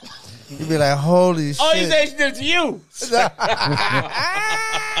 boy. You be like, holy Oh, you shit. say she did it to you.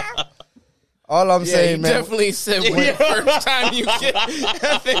 All I'm Yeah, saying, you man. definitely said when the first time you get.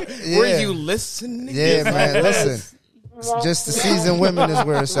 Were Yeah. you listening? Yeah, man. Listen, just the seasoned women is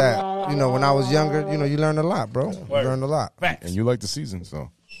where it's at. When I was younger, you learn a lot, bro. You learn a lot. Facts. And you like the season, so.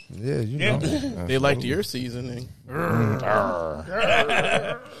 Yeah, Yeah. know. They liked your seasoning.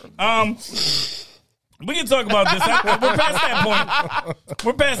 We can talk about this. We're past that point.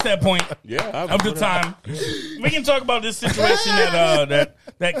 We're past that point Yeah. of the time. We can talk about this situation that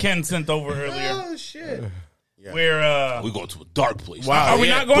Ken sent over earlier. Oh shit! Where We're going to a dark place. Are we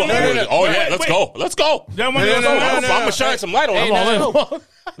not going there? Oh, Wait, yeah. wait, Let's wait. go. Let's go. That one I'm goes on. going to shine some light on it.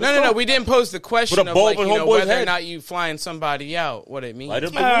 No. We didn't pose the question With a of bulb in homeboy's whether or head. not you flying somebody out. What it means. Light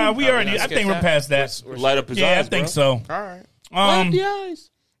up the We already. I think we're past that. Light up his Yeah, eyes, I think bro. so. All right. Light up the eyes.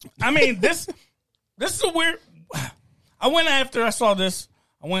 I mean, this is a weird. I went after I saw this.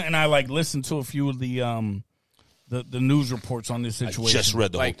 I went and I listened to a few of the news reports on this situation. Just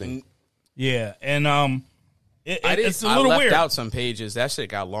read the whole thing. Yeah, and it's a I little left weird. out some pages. That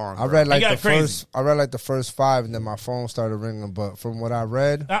shit got long. I bro. read like got the crazy. first. I read like the first 5, and then my phone started ringing. But from what I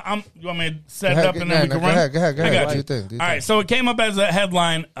read, You want me to set it Go up ahead, and then we go can run? ahead, go ahead. I got What do you. you think? Do you All think? right, so it came up as a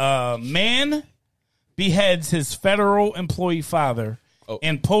headline: man beheads his federal employee father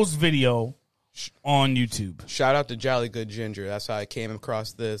and posts video on YouTube. Shout out to Jolly Good Ginger. That's how I came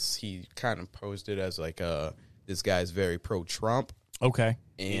across this. He kind of posed it as this guy's very pro-Trump. Okay.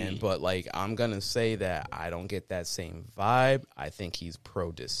 But I'm gonna say that I don't get that same vibe. I think he's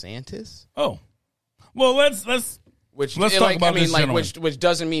pro DeSantis. Oh, well, let's Let's talk about this gentleman. which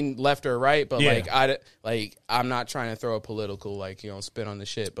doesn't mean left or right, but Yeah. I'm not trying to throw a political spin on the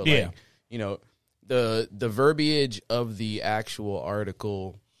shit, but Yeah. the verbiage of the actual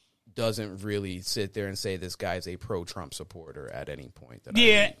article doesn't really sit there and say this guy's a pro-Trump supporter at any point.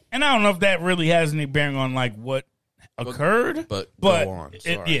 Yeah, and I don't know if that really has any bearing on like what occurred. But go on.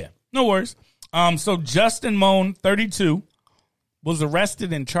 Yeah, no worries. So Justin Moan, 32, was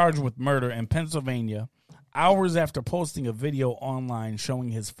arrested and charged with murder in Pennsylvania hours after posting a video online showing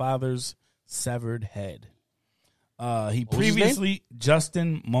his father's severed head. He previously,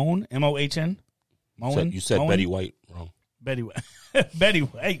 Justin Moan, M-O-H-N. Moan. You said Moan? Betty White wrong. Betty White. Betty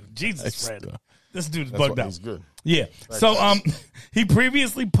White. Jesus, Fred. This dude's bugged out. He's good. Yeah. So he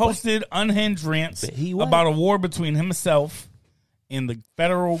previously posted unhinged rants about a war between himself and the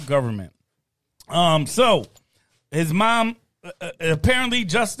federal government. So his mom, apparently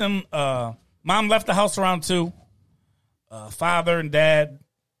Justin, mom left the house around 2. Father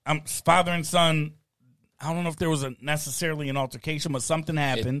and son, I don't know if there was necessarily an altercation, but something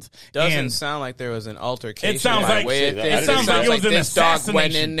happened. It doesn't sound like there was an altercation. It sounds like it sounds like it was an this dog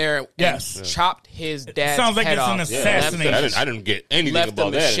went in there and chopped his dad's sounds like head it's off. an assassination. I didn't get anything Left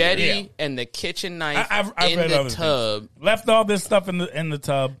about the that. machete and the kitchen knife I've in read the other tub. things. Left all this stuff in the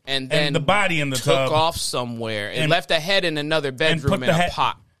tub, and then the body in the took tub. off somewhere and left the head in another bedroom in a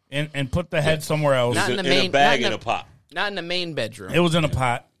pot. And put the head somewhere else. Not in the in main a bag not in a pot. Not in the main bedroom. It was in a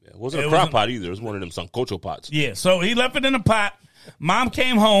pot. It wasn't a crock pot either. It was one of them sancocho pots. Yeah, so he left it in a pot. Mom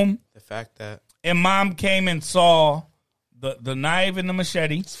came home. The fact that. And mom came and saw the knife and the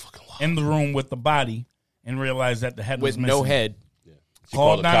machete in the room with the body and realized that the head was with missing. no head. Yeah.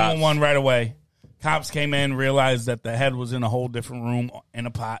 Called 911 right away. Cops came in, realized that the head was in a whole different room in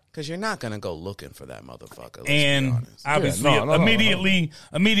a pot. Because you're not going to go looking for that motherfucker. Let's And be honest. obviously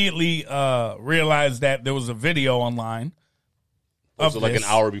immediately realized that there was a video online. So like an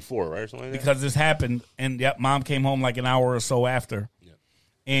hour before, right? Or something like that? Because this happened, and yep, mom came home like an hour or so after,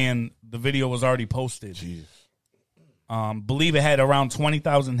 and the video was already posted. Jeez. Believe it had around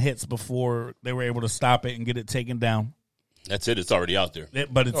 20,000 hits before they were able to stop it and get it taken down. That's it. It's already out there.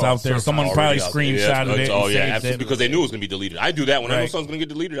 But it's out there. Someone probably screenshotted it. Oh, and yeah, saved absolutely. it. Because they knew it was going to be deleted. I do that when I know Right. something's going to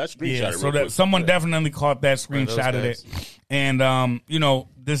get deleted. I screenshot Yeah, it. so real that quick. someone definitely caught that, screenshotted guys. it. And,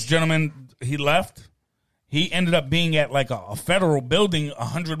 this gentleman, he left. He ended up being at like a federal building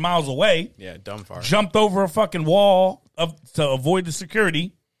 100 miles away. Yeah, dumb far. Jumped over a fucking wall to avoid the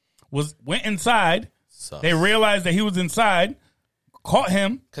security. Went inside. Sus. They realized that he was inside. Caught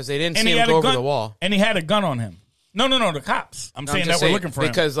him. Because they didn't and see he him had go a over gun, the wall. and he had a gun on him. No, the cops. I'm saying that we're looking for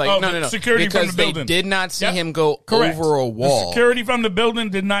because, him. like, no. Security because from the building. they did not see Yep. him go Correct. over a wall. The security from the building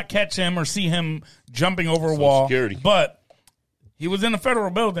did not catch him or see him jumping over a wall. security. But he was in a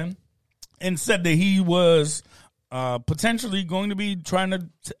federal building and said that he was potentially going to be trying to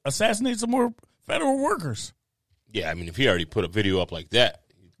assassinate some more federal workers. Yeah, I mean, if he already put a video up like that.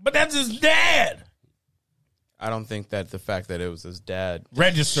 But that's his dad. I don't think that the fact that it was his dad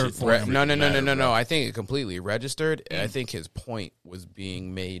Registered for him. No. I think it completely registered. I think his point was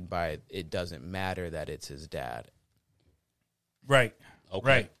being made by it doesn't matter that it's his dad. Right.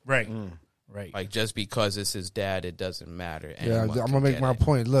 Okay. Right. Like just because it's his dad, it doesn't matter. Yeah, I'm Anyone gonna can make get my it.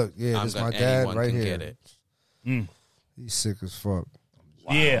 point. Look, this is my dad anyone right can here. get it. He's sick as fuck.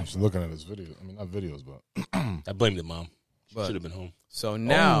 Yeah. I'm just looking at his videos. I mean, not videos, but I blame the mom. But- Should have been home. So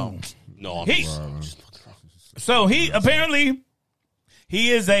now, No, I'm He- just So he apparently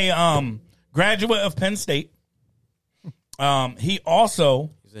he is a graduate of Penn State. He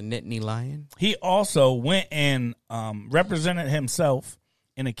also he's a Nittany lion. went and represented himself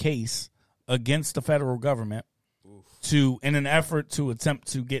in a case against the federal government in an effort to attempt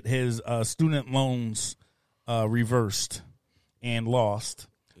to get his student loans reversed and lost.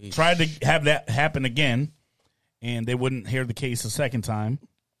 Tried to have that happen again, and they wouldn't hear the case a second time.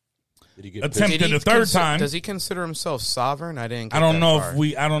 Did he get Attempted a third time. Does he consider himself sovereign? I didn't. Get I don't that know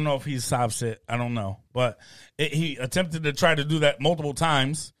far. I don't know if he's Sobsit. I don't know, but he attempted to try to do that multiple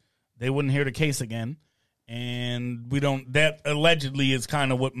times. They wouldn't hear the case again, and we don't. That allegedly is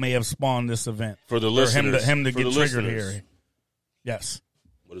kind of what may have spawned this event For the for listeners, him to for get the triggered listeners. here. Yes.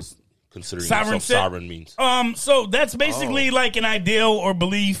 What is considering Sovereign yourself sit? sovereign means? So that's basically like an ideal or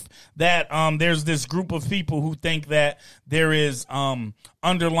belief that there's this group of people who think that there is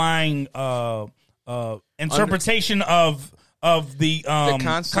underlying interpretation of the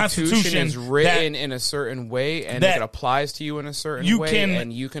Constitution is written in a certain way, and that it applies to you in a certain you way, can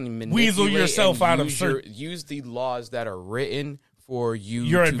and you can manipulate weasel yourself and out of use certain- use the laws that are written for you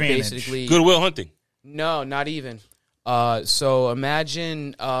Your to advantage. basically. Goodwill Hunting. No, not even. So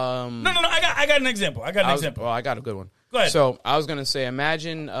imagine. No. I got an example. I got a good one. Go ahead. So I was gonna say,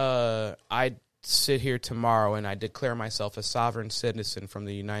 imagine I sit here tomorrow and I declare myself a sovereign citizen from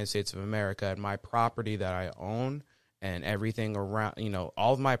the United States of America, and my property that I own and everything around,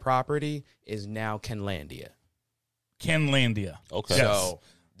 all of my property is now Kenlandia. Okay. So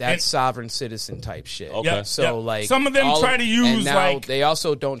that's sovereign citizen type shit. Okay. Yep, So yep. like some of them try to use and now like they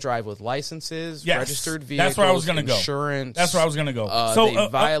also don't drive with licenses, Yes. registered vehicles. That's where I was gonna go. Insurance. That's where I was gonna go. They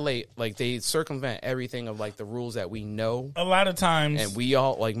violate, like they circumvent everything of like the rules that we know, a lot of times, and we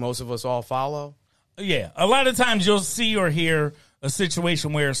all like most of us all follow. Yeah, a lot of times you'll see or hear a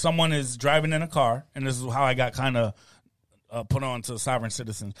situation where someone is driving in a car, and this is how I got kind of put on to sovereign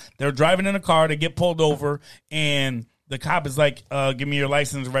citizens. They're driving in a car, they get pulled over, and the cop is like, "Give me your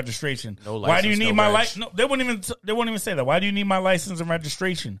license and registration." No license, Why do you need no my reg. license? No, they won't even say that. Why do you need my license and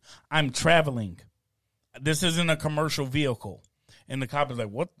registration? I'm traveling. This isn't a commercial vehicle. And the cop is like,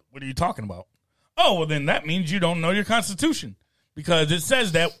 "What? What are you talking about?" Oh, well, then that means you don't know your Constitution, because it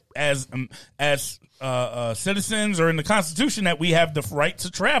says that as citizens or in the Constitution that we have the right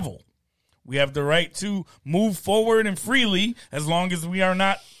to travel. We have the right to move forward and freely as long as we are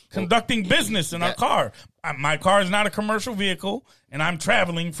not conducting business in our car. My car is not a commercial vehicle, and I'm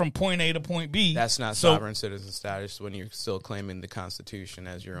traveling from point A to point B. That's not So sovereign citizen status when you're still claiming the Constitution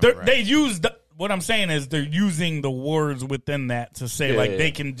as your own right. they use what I'm saying is they're using the words within that to say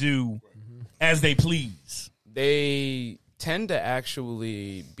they can do as they please. They tend to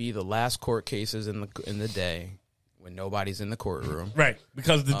actually be the last court cases in the day when nobody's in the courtroom. Right,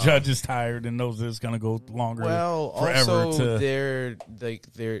 because the judge is tired and knows that it's going to go longer forever. Also,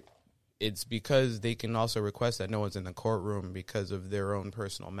 it's because they can also request that no one's in the courtroom because of their own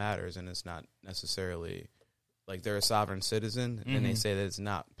personal matters, and it's not necessarily like they're a sovereign citizen, and they say that it's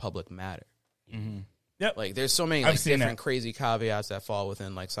not public matter. Mm-hmm. Yep. Like there's so many different crazy caveats that fall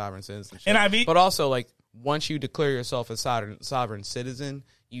within like sovereign citizenship. But also like once you declare yourself a sovereign citizen,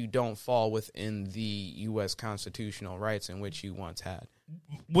 you don't fall within the U.S. constitutional rights in which you once had.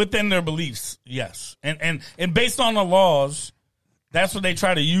 Within their beliefs, yes. And based on the laws, that's what they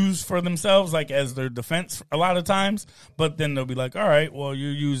try to use for themselves, like as their defense a lot of times. But then they'll be like, all right, well,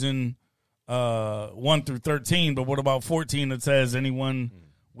 you're using 1 through 13, but what about 14 that says anyone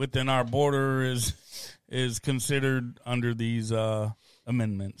within our border is considered under these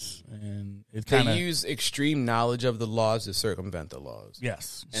amendments? And it kind of use extreme knowledge of the laws to circumvent the laws.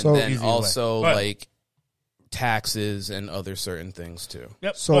 Yes. And then also like taxes and other certain things too.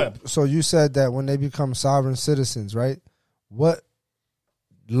 Yep. So you said that when they become sovereign citizens, right? What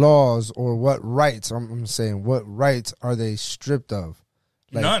laws or what rights? I'm saying, what rights are they stripped of?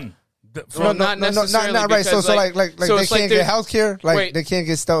 Like, none. Not necessarily. Not right. So they can't get health care. Like wait, they can't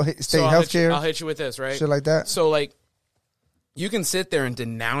get state health care. I'll hit you with this, right? Shit like that. So like, you can sit there and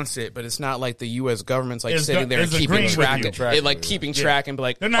denounce it, but it's not like the U.S. government's like sitting there and keeping track. Keeping track and be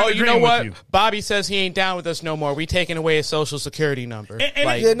like, oh, you know what? Bobby says he ain't down with us no more. We taking away his social security number.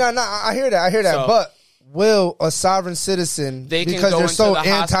 I hear that. So, but will a sovereign citizen, because they're so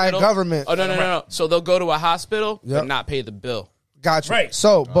anti-government? Oh, no. So they'll go to a hospital but not pay the bill. Gotcha. Right.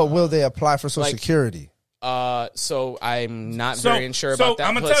 So, but will they apply for Social Security? So I'm not very unsure about that.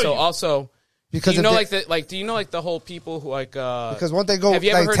 I'm gonna tell you. Also, because do you know the whole people who like because once they go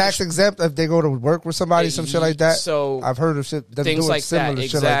like tax exempt, if they go to work with somebody, some shit like that. So I've heard of shit things like that.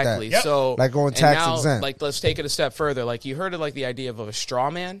 Exactly. Yep. So like going tax exempt. Like let's take it a step further. Like you heard of like the idea of a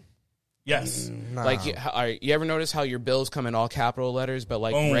straw man. Yes. Nah. Like you ever notice how your bills come in all capital letters, but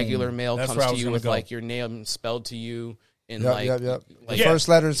like regular mail comes to you with like your name spelled to you. The first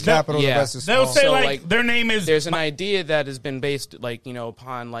letter is capital, the rest is small. They'll say like their name is. There's an idea that has been based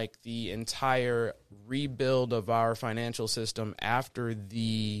upon like the entire rebuild of our financial system after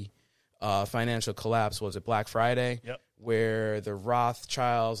the financial collapse. Was it Black Friday? Yep. Where the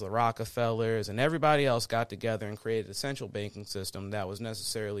Rothschilds, the Rockefellers, and everybody else got together and created a central banking system that was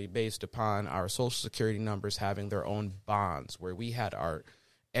necessarily based upon our social security numbers having their own bonds, where we had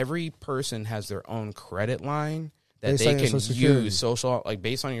every person has their own credit line that they can use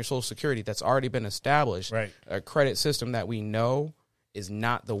based on your social security that's already been established. Right. A credit system that we know is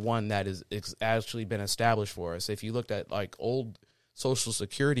not the one that is actually been established for us. If you looked at like old social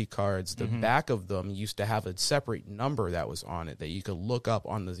security cards, the back of them used to have a separate number that was on it that you could look up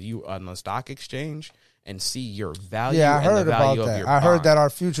on the stock exchange and see your value. Yeah, I heard and the value about that. Of your I heard bond. that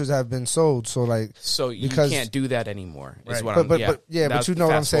our futures have been sold. So you can't do that anymore. Is what but you know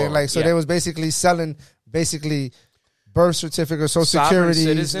what I'm saying. Like they was basically selling birth certificate, social security.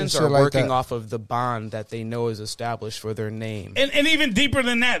 Citizens are like working that. off of the bond that they know is established for their name. And even deeper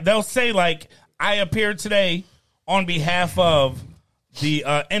than that, they'll say like, I appear today on behalf of the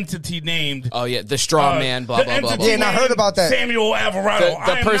entity named. Oh yeah, the straw man. Blah blah blah. Yeah, and I heard about that. Samuel Alvarado.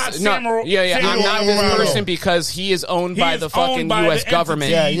 The person, I'm not this person because he is owned by the fucking U.S.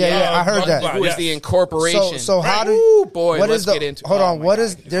 government. Yeah, I heard that. Who is the incorporation? So how do? Ooh, boy, let's get into. Hold on. What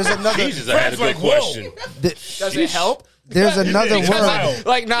is? There's another. Jesus, I had a good question. Does it help? There's another word.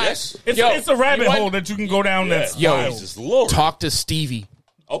 Like not. Yes. It's a rabbit hole that you can go down. That's Jesus Lord. Talk to Stevie.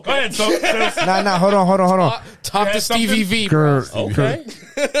 Okay. Go ahead. So Nah. Hold on. Talk to Stevie V. Okay.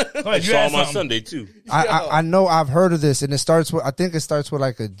 I Saw him on Sunday too. I know I've heard of this, and it starts with. I think it starts with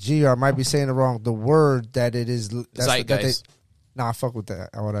like a G, or I might be saying it wrong. The word that it is. Zeitgeist. I fuck with that,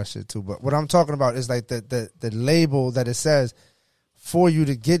 all that shit too. But what I'm talking about is like the label that it says for you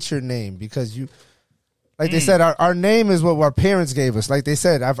to get your name, because you, like they said, our name is what our parents gave us. Like they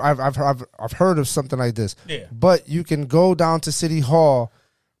said, I've heard of something like this. Yeah. But you can go down to City Hall.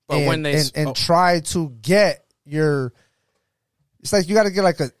 But when they try to get your, it's like you got to get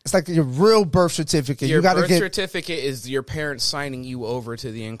it's like your real birth certificate. Your you got to birth get certificate is your parents signing you over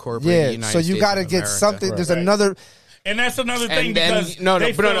to the incorporated United States. So you got to get something. There's another, and that's another thing and then,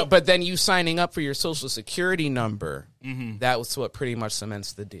 because but then you signing up for your social security number. That was what pretty much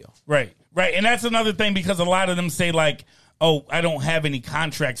cements the deal. Right, and that's another thing because a lot of them say like, "Oh, I don't have any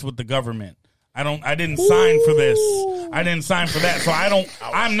contracts with the government. I didn't sign for this. I didn't sign for that. So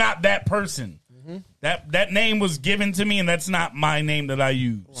I'm not that person. That name was given to me, and that's not my name that I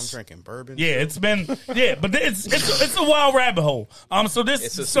use. I'm drinking bourbon. Yeah, but it's a wild rabbit hole. So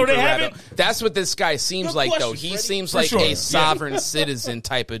they haven't. That's what this guy seems like, though. He seems like a sovereign citizen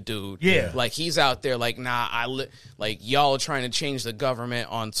type of dude. Yeah, like he's out there like, nah, like y'all are trying to change the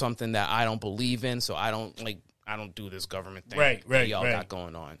government on something that I don't believe in, so I don't do this government thing. Right. Y'all got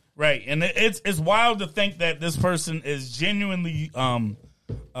going on. Right, and it's wild to think that this person is genuinely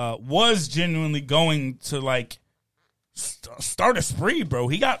was genuinely going to like start a spree, bro.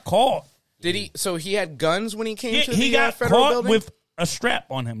 He got caught. Did he? So he had guns when he came to the he got federal caught building? with a strap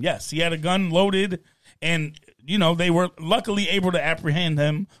on him. Yes, he had a gun loaded, and they were luckily able to apprehend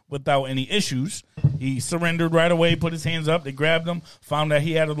him without any issues. He surrendered right away, put his hands up. They grabbed him, found that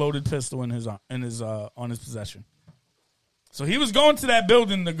he had a loaded pistol on his possession. So he was going to that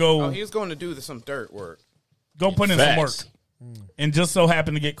building to go. Oh, he was going to do some dirt work. Go put in some work. And just so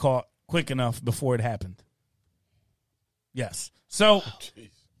happened to get caught quick enough before it happened. Yes. So,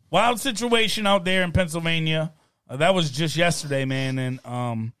 wild situation out there in Pennsylvania. That was just yesterday, man. And,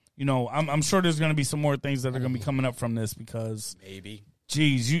 I'm sure there's going to be some more things that are going to be coming up from this because. Maybe.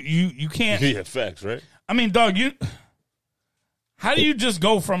 Geez, you can't. Yeah, facts, right? I mean, dog, how do you just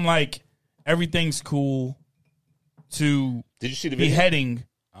go from like everything's cool to Did you see the video? beheading?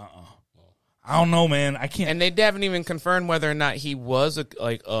 I don't know, man. I can't. And they haven't even confirmed whether or not he was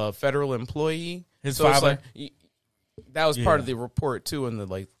a federal employee. His father. That was part of the report too. In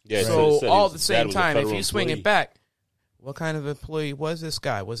the so all at the same was time, if you swing employee. it back, what kind of employee was this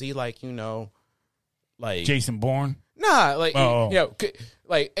guy? Was he like Jason Bourne? Nah,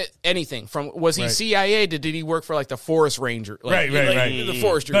 anything from was he CIA? Did he work for like the forest ranger? Right. The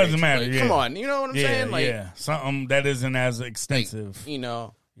forestry Doesn't ranger. matter. Like, yeah. Come on, you know what I'm saying? Something that isn't as extensive.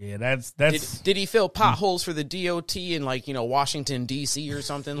 Yeah, that's. Did he fill potholes for the DOT in Washington D.C. or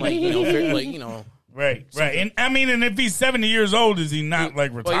something Right. And I mean, and if he's 70 years old, is he not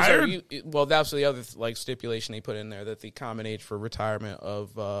retired? Well, that's the other stipulation they put in there, that the common age for retirement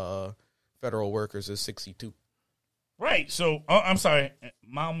of federal workers is 62. Right. So I'm sorry,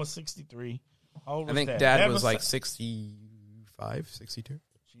 Mom was 63. How old was I think Dad was like 65, 62.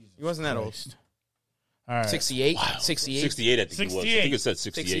 He wasn't that old. All right. 68? Wow. 68? 68, I think it was. I think it said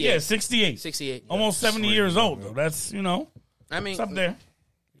 68. Yeah, 68. 68. Almost 70 years old, though. That's, I mean, it's up there.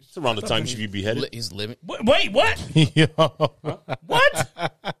 It's around the time you should be beheaded. He's living. Wait, what? What?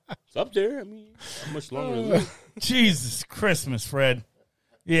 It's up there. I mean, how much longer is it? Jesus Christmas, Fred.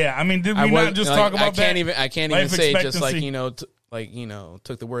 Yeah, I mean, did we not just talk about that? I can't even say expectancy? just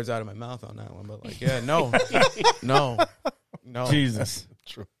took the words out of my mouth on that one, but no. No. Jesus.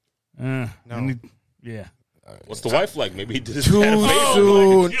 True. No. Yeah. What's the wife like? Maybe he did his Too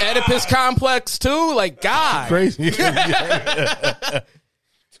manifesto. soon. Oedipus complex too? God. Crazy. Too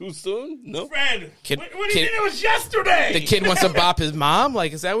soon? No. Fred, Kid- what do you kid- think it was yesterday? The kid wants to bop his mom?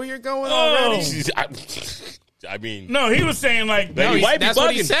 Is that where you're going already? I mean, No, he was saying like No, no, might be That's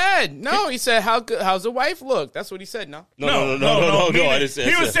what he bugging. said. No, he said, how's the wife look? That's what he said, no. no. I didn't say.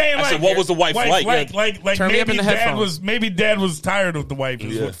 He was saying I like, said, what was the wife like? Like Turn me up maybe in the dad headphones. dad was tired of the wife.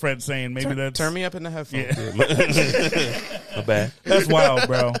 Is Yeah. what Fred's saying. Maybe that's Turn me up in the headphones. Yeah. My bad. That's wild,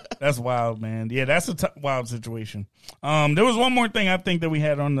 bro. That's wild, man. Yeah, that's a wild situation. There was one more thing I think that we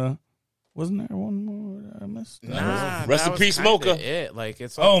had on the. Wasn't there one more? honest. Nah, Rest in peace, Mocha. It. Like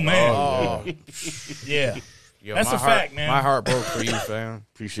it's. Oh man. Oh. Yeah. Yo, That's my a heart- fact, man. My heart broke for you, fam.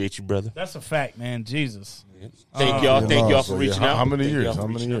 Appreciate you, brother. That's a fact, man. Jesus. Thank y'all. Thank y'all for reaching out. How many Thank years? y'all for How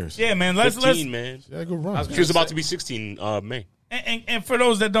many reaching out. years? Yeah, man. Let's 15, man. Yeah, good run. She was about to be 16 May. and for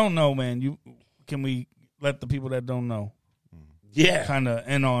those that don't know, man, can we let the people that don't know Yeah. kind of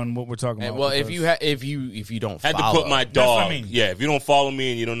in on what we're talking about? Well, if because- you don't Had to follow, put my That's what dog. I mean. Yeah, if you don't follow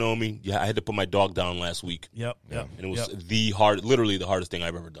me and you don't know me, I had to put my dog down last week. Yep. And it was yep, literally the hardest thing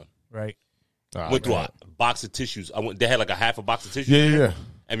I've ever done. right. Went through a box of tissues. They had like a half a box of tissues. Yeah.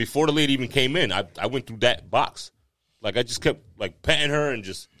 And before the lady even came in, I went through that box. Like I just kept like petting her and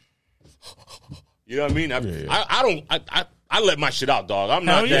just, you know what I mean? I let my shit out, dog. I'm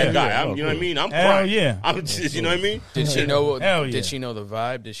not that guy. You know what I mean? I'm Hell crying. yeah. I'm just, you know what I mean? did she know? Hell yeah. Did she know the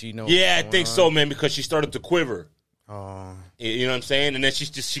vibe? Did she know? Yeah, I think so, man, because she started to quiver. Oh, You know what I'm saying? And then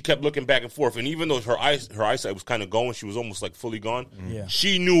she kept looking back and forth. And even though her eyesight was kind of going, she was almost like fully gone. Yeah.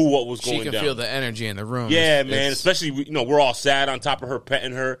 She knew what was going she could down. feel the energy in the room. Yeah, man. Especially, we're all sad on top of her,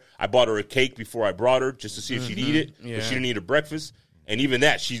 petting her. I bought her a cake before I brought her just to see if she'd eat it. Yeah. But she didn't eat her breakfast. And even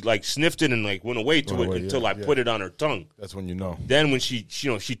that, she like sniffed it and like went away until I put it on her tongue. That's when you know. Then when she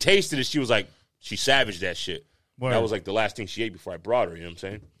tasted it, she was like, she savaged that shit. Word. That was like the last thing she ate before I brought her. You know what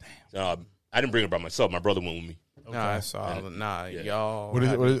I'm saying? I didn't bring her by myself. My brother went with me. Nah, I saw. Nah, y'all.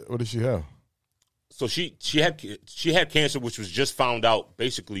 What did she have? So she had cancer, which was just found out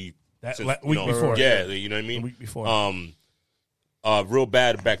basically That since, week before. Yeah, you know what I mean. The week before. Real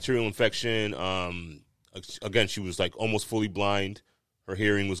bad bacterial infection. Again, she was like almost fully blind. Her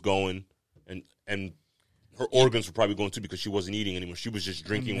hearing was going, and her organs were probably going too because she wasn't eating anymore. She was just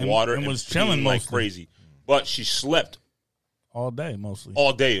drinking water and was peeing chilling like mostly. crazy. But she slept all day, mostly.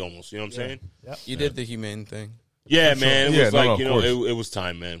 all day almost. You know what I'm saying? Yep. You did the humane thing. Yeah, man. It Yeah, was no, like, no, of you know, course. it was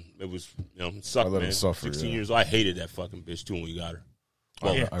time, man. It was, it sucked, I let man. her suffer, 16 yeah. years old. I hated that fucking bitch too when we got her.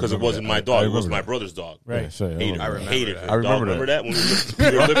 Well, Yeah. because it remember wasn't that. my I dog. It was remember my that. brother's dog. Right. Yeah, say, Hated her. remember Hated that. her. I remember Dog, that. When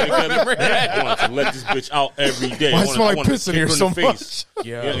we were living together? I wanted to let this bitch out every day. Why I it smell wanted like to piss in kick here her so the face. much?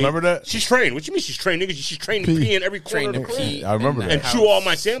 Yeah. Yeah, Remember that? She's trained. What you mean she's trained, nigga? She's trained to pee in every corner Trained of the to crib. pee. I remember in that. the And chew house. all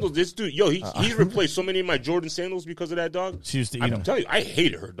my sandals. This dude, he's replaced so many of my Jordan sandals because of that dog. She used to eat I'm them. telling you, I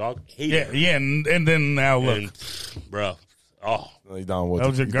hated her, dog. Hated Yeah, her. yeah, and then now look, And, bro, You down with That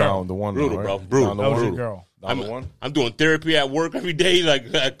was your girl. Down the one, Brutal, right? bro. Brutal. Down the that was one. your girl. Down the one. I'm doing therapy at work every day,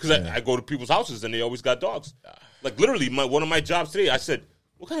 like because I go to people's houses and they always got dogs. Like literally, one of my jobs today, I said,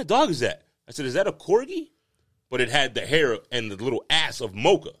 "What kind of dog is that?" I said, "Is that a corgi?" But it had the hair and the little ass of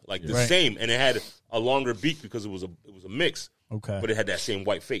Mocha, like the Right. same, and it had a longer beak because it was a mix. Okay. But it had that same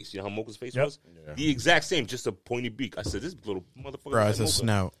white face. You know how Mocha's face Yep. was? Yeah. The exact same, just a pointy beak. I said, "This little motherfucker." Bro, is it's a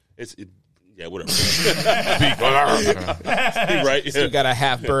Mocha." snout. Yeah, whatever. Right? You got a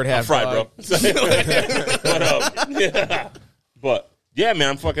half bird, half fried, dog. bro. But yeah,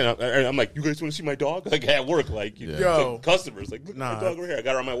 man, I'm like, you guys want to see my dog? Like at work, like Yo. customers, like look at Nah. my dog over here. I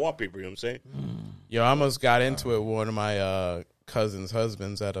got her on my wallpaper. You know what I'm saying? Yo, I almost got into it with one of my cousin's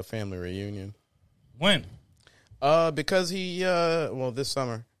husbands at a family reunion. When? Because he,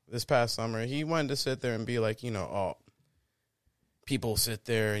 this past summer, he wanted to sit there and be like, people sit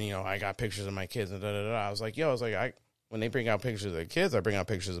there and, I got pictures of my kids and da-da-da. I was like, when they bring out pictures of their kids, I bring out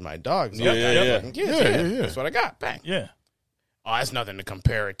pictures of my dogs. So I got fucking kids. Yeah. That's what I got. Bang. Yeah. Oh, that's nothing to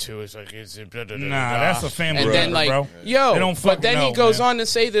compare it to. It's like, Nah, that's a family. And then, matter, like, bro. yo, They don't but fucking then he know, goes man. on to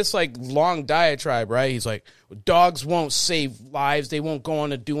say this, like, long diatribe, right? He's like, dogs won't save lives. They won't go on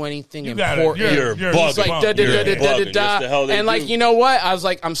to do anything You got it. important. You're You're bugging. It's like, bugging. bugging. That's the hell they and, like, do. you know what? I was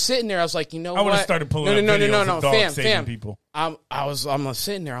like, I'm sitting there. I was like, you know I would what? have started pulling no, up videos no, of dogs saving fam. people. I'm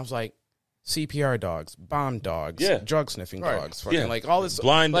sitting there. I was like, CPR dogs, bomb dogs, Yeah. drug sniffing Right. dogs, fucking Yeah. like all this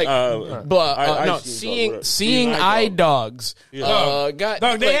Blind, like, seeing seeing eye dogs. Dog,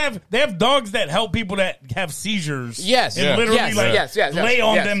 they have dogs that help people that have seizures. Yes. and Yeah. literally Yes. Yes. lay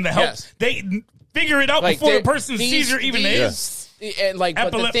on Yes. them to help. Yes. They figure it out Like, before the they're- person's these- seizure even these- is. And like,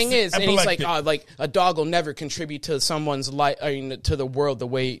 but the thing is, and he's like, Epileptic. like a dog will never contribute to someone's life, to the world the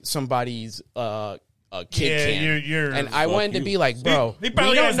way somebody's kid Yeah, can. you're and I wanted to you. be like, bro, He we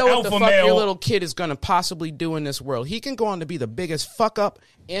probably don't has know what the alpha fuck male. your little kid is gonna possibly do in this world. He can go on to be the biggest fuck up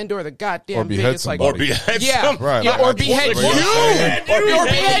and/or the goddamn Or behead biggest like, somebody. Or behead yeah, somebody. Right. yeah, Like, or like, behead like, you, what I'm saying. or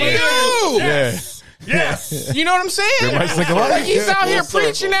behead you. Yeah. Yes. You know what I'm saying? They might think a lot. Like, he's out here Full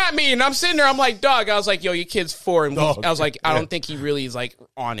preaching circle. at me, and I'm sitting there. I'm like, dog. I was like, yo, your kid's 4, and Dog. I was like, I don't think he really is like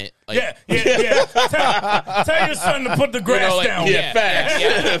on it. Like, Yeah. Tell your son to put the grass like, down. Yeah, facts.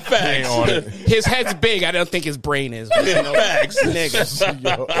 Yeah. Facts. on it. His head's big. I don't think his brain is. But, you know, Facts. niggas.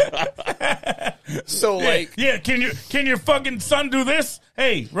 So like, Yeah, can your fucking son do this?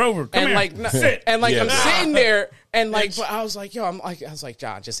 Hey, Rover, come and here. like, sit. and like, Yeah. I'm sitting there, and like, but I was like, yo, I was like,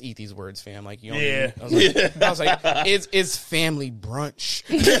 John, just eat these words, fam. Like, you know, Yeah. I was like, it's family brunch.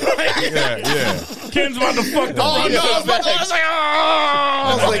 Yeah. Ken's about to fuck the Oh brunch no! up. I was like, oh!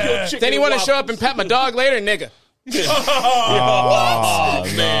 I was like, Chicken then he want to and show up and pet my dog later, nigga. Oh,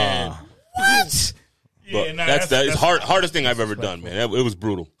 Man. What? Yeah, But nah, that's the hardest thing I've ever done, man. It was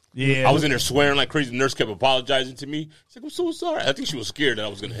brutal. Yeah. I was in there swearing like crazy. The nurse kept apologizing to me. She's like, I'm so sorry. I think she was scared that I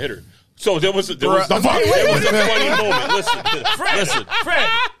was going to hit her. So there was a funny moment. Listen. Fred,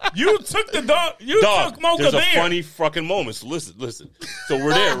 you took the dog. You Dog, took Mocha there's a there. funny fucking moment. So listen. So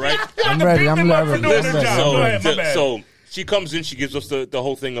we're there, right? I'm ready. I'm Beat them up for ready. doing their job. Go ahead, my bad. So she comes in. She gives us the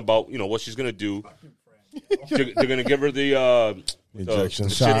whole thing about what she's going to do. They're going to give her the Injection.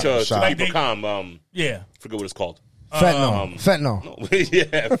 shit to Shot. keep her calm. Yeah. Forget what it's called. Fentanyl.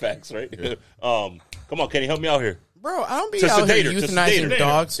 Yeah, facts, right? Come on, can you help me out here? Bro, I don't be To out sedate here her, to euthanizing sedate her.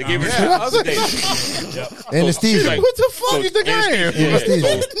 dogs. They gave her Anesthesia. like- What the fuck you think I am?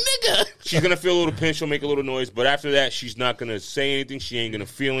 Anesthesia. She's gonna feel a little pinch. She'll make a little noise, but after that, she's not gonna say anything. She ain't gonna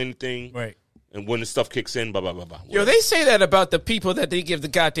feel anything. Right. And when the stuff kicks in, blah blah blah blah. Yo, they say that about the people that they give the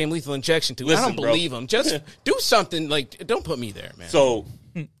goddamn lethal injection to. I Listen, don't bro. believe them. Just do something. Like, don't put me there, man. So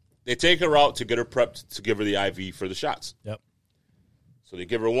they take her out to get her prepped to give her the IV for the shots. Yep. So they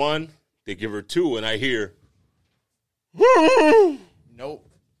give her 1, they give her 2, and I hear, Nope.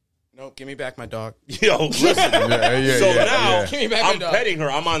 Give me back my dog. yo, listen. So now Give me back my I'm dog. petting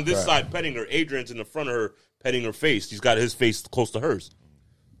her. I'm on this side petting her. Adrian's in the front of her petting her face. He's got his face close to hers.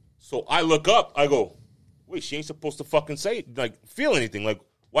 So I look up. I go, wait, she ain't supposed to fucking feel anything. Like,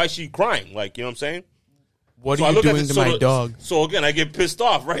 why is she crying? Like, you know what I'm saying? What So I are you look at doing this- to my so- dog? So again, I get pissed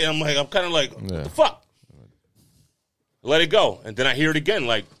off, right? I'm kind of like, what the fuck? Let it go. And then I hear it again,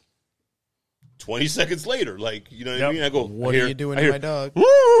 like 20 seconds later. Like, you know what I mean? I go, What are you doing to my dog?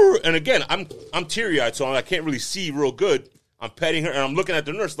 "Woo!" And again, I'm teary-eyed, so I can't really see real good. I'm petting her, and I'm looking at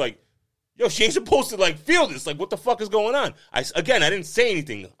the nurse like, yo, she ain't supposed to, feel this. Like, what the fuck is going on? I didn't say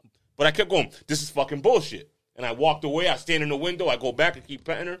anything, but I kept going, this is fucking bullshit. And I walked away. I stand in the window. I go back and keep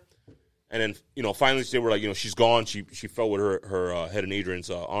petting her. And then, finally they were like, she's gone. She fell with her head in Adrian's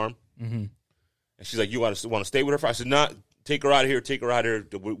arm. Mm-hmm. And she's like, you want to stay with her? I said, nah, take her out of here. Take her out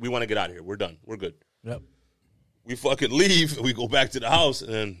of here. We want to get out of here. We're done. We're good. Yep. We fucking leave. We go back to the house.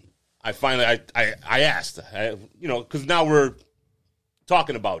 And then I finally, I asked, because now we're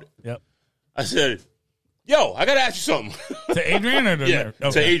talking about it. Yep. I said, yo, I got to ask you something. To Adrian or to Yeah,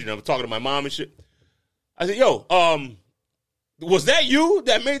 okay. to Adrian. I was talking to my mom and shit. I said, yo, was that you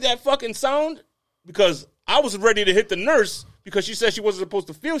that made that fucking sound? Because I was ready to hit the nurse because she said she wasn't supposed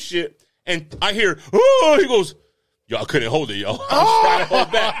to feel shit. And I hear, oh, he goes, yo, I couldn't hold it, yo. I was trying to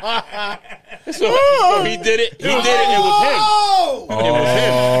hold back. So he did it. It was him. It was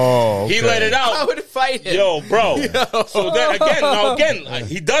him. Okay. He let it I out. would fight him. Yo, bro. So then again,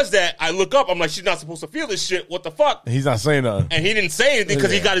 he does that. I look up. I'm like, she's not supposed to feel this shit. What the fuck? He's not saying nothing. And he didn't say anything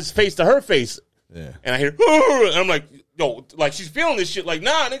because he got his face to her face. Yeah. And I hear, and I'm like, yo, she's feeling this shit. Like,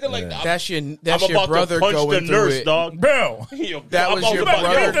 nah, nigga, like, That's your I'm brother about to punch going the through nurse, it. dog. Bro. Yo, That I'm was about your to-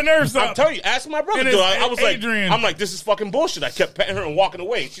 brother. Get the nurse I'm up. telling you, ask my brother. It is Dude. I was Adrian. like, I'm like, this is fucking bullshit. I kept petting her and walking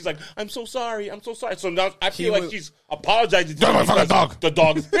away. And she's like, I'm so sorry. So now I feel like she's apologizing to me my fucking because dog. the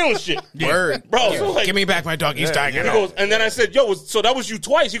dog is feeling shit. Word. Bro, so like, Give me back my dog. He's dying. he goes, and then I said, yo, so that was you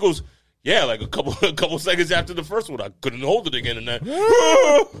twice. He goes, yeah, like a couple seconds after the first one, I couldn't hold it again. And then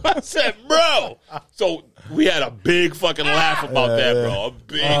I said, bro. So we had a big fucking laugh about that, bro. A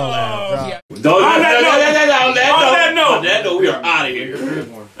big laugh. On that note, we are out of here.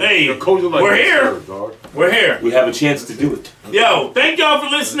 hey, we're here. We're here. We have a chance to do it. Yo, thank y'all for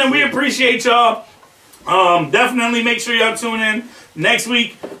listening. We appreciate y'all. Definitely make sure y'all tune in next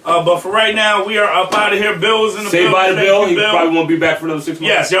week. But for right now, we are up out of here. Bill is in the Say building. bye to Thank Bill. you, He probably won't be back for another 6 months.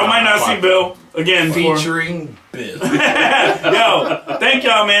 Yes, y'all might not see Bill again. Featuring Bill. Yo, thank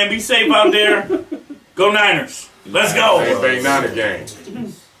y'all, man. Be safe out there. Go Niners. Let's go. Bang Niner gang.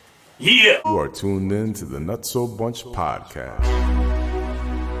 Yeah. You are tuned in to the Nutso Bunch podcast.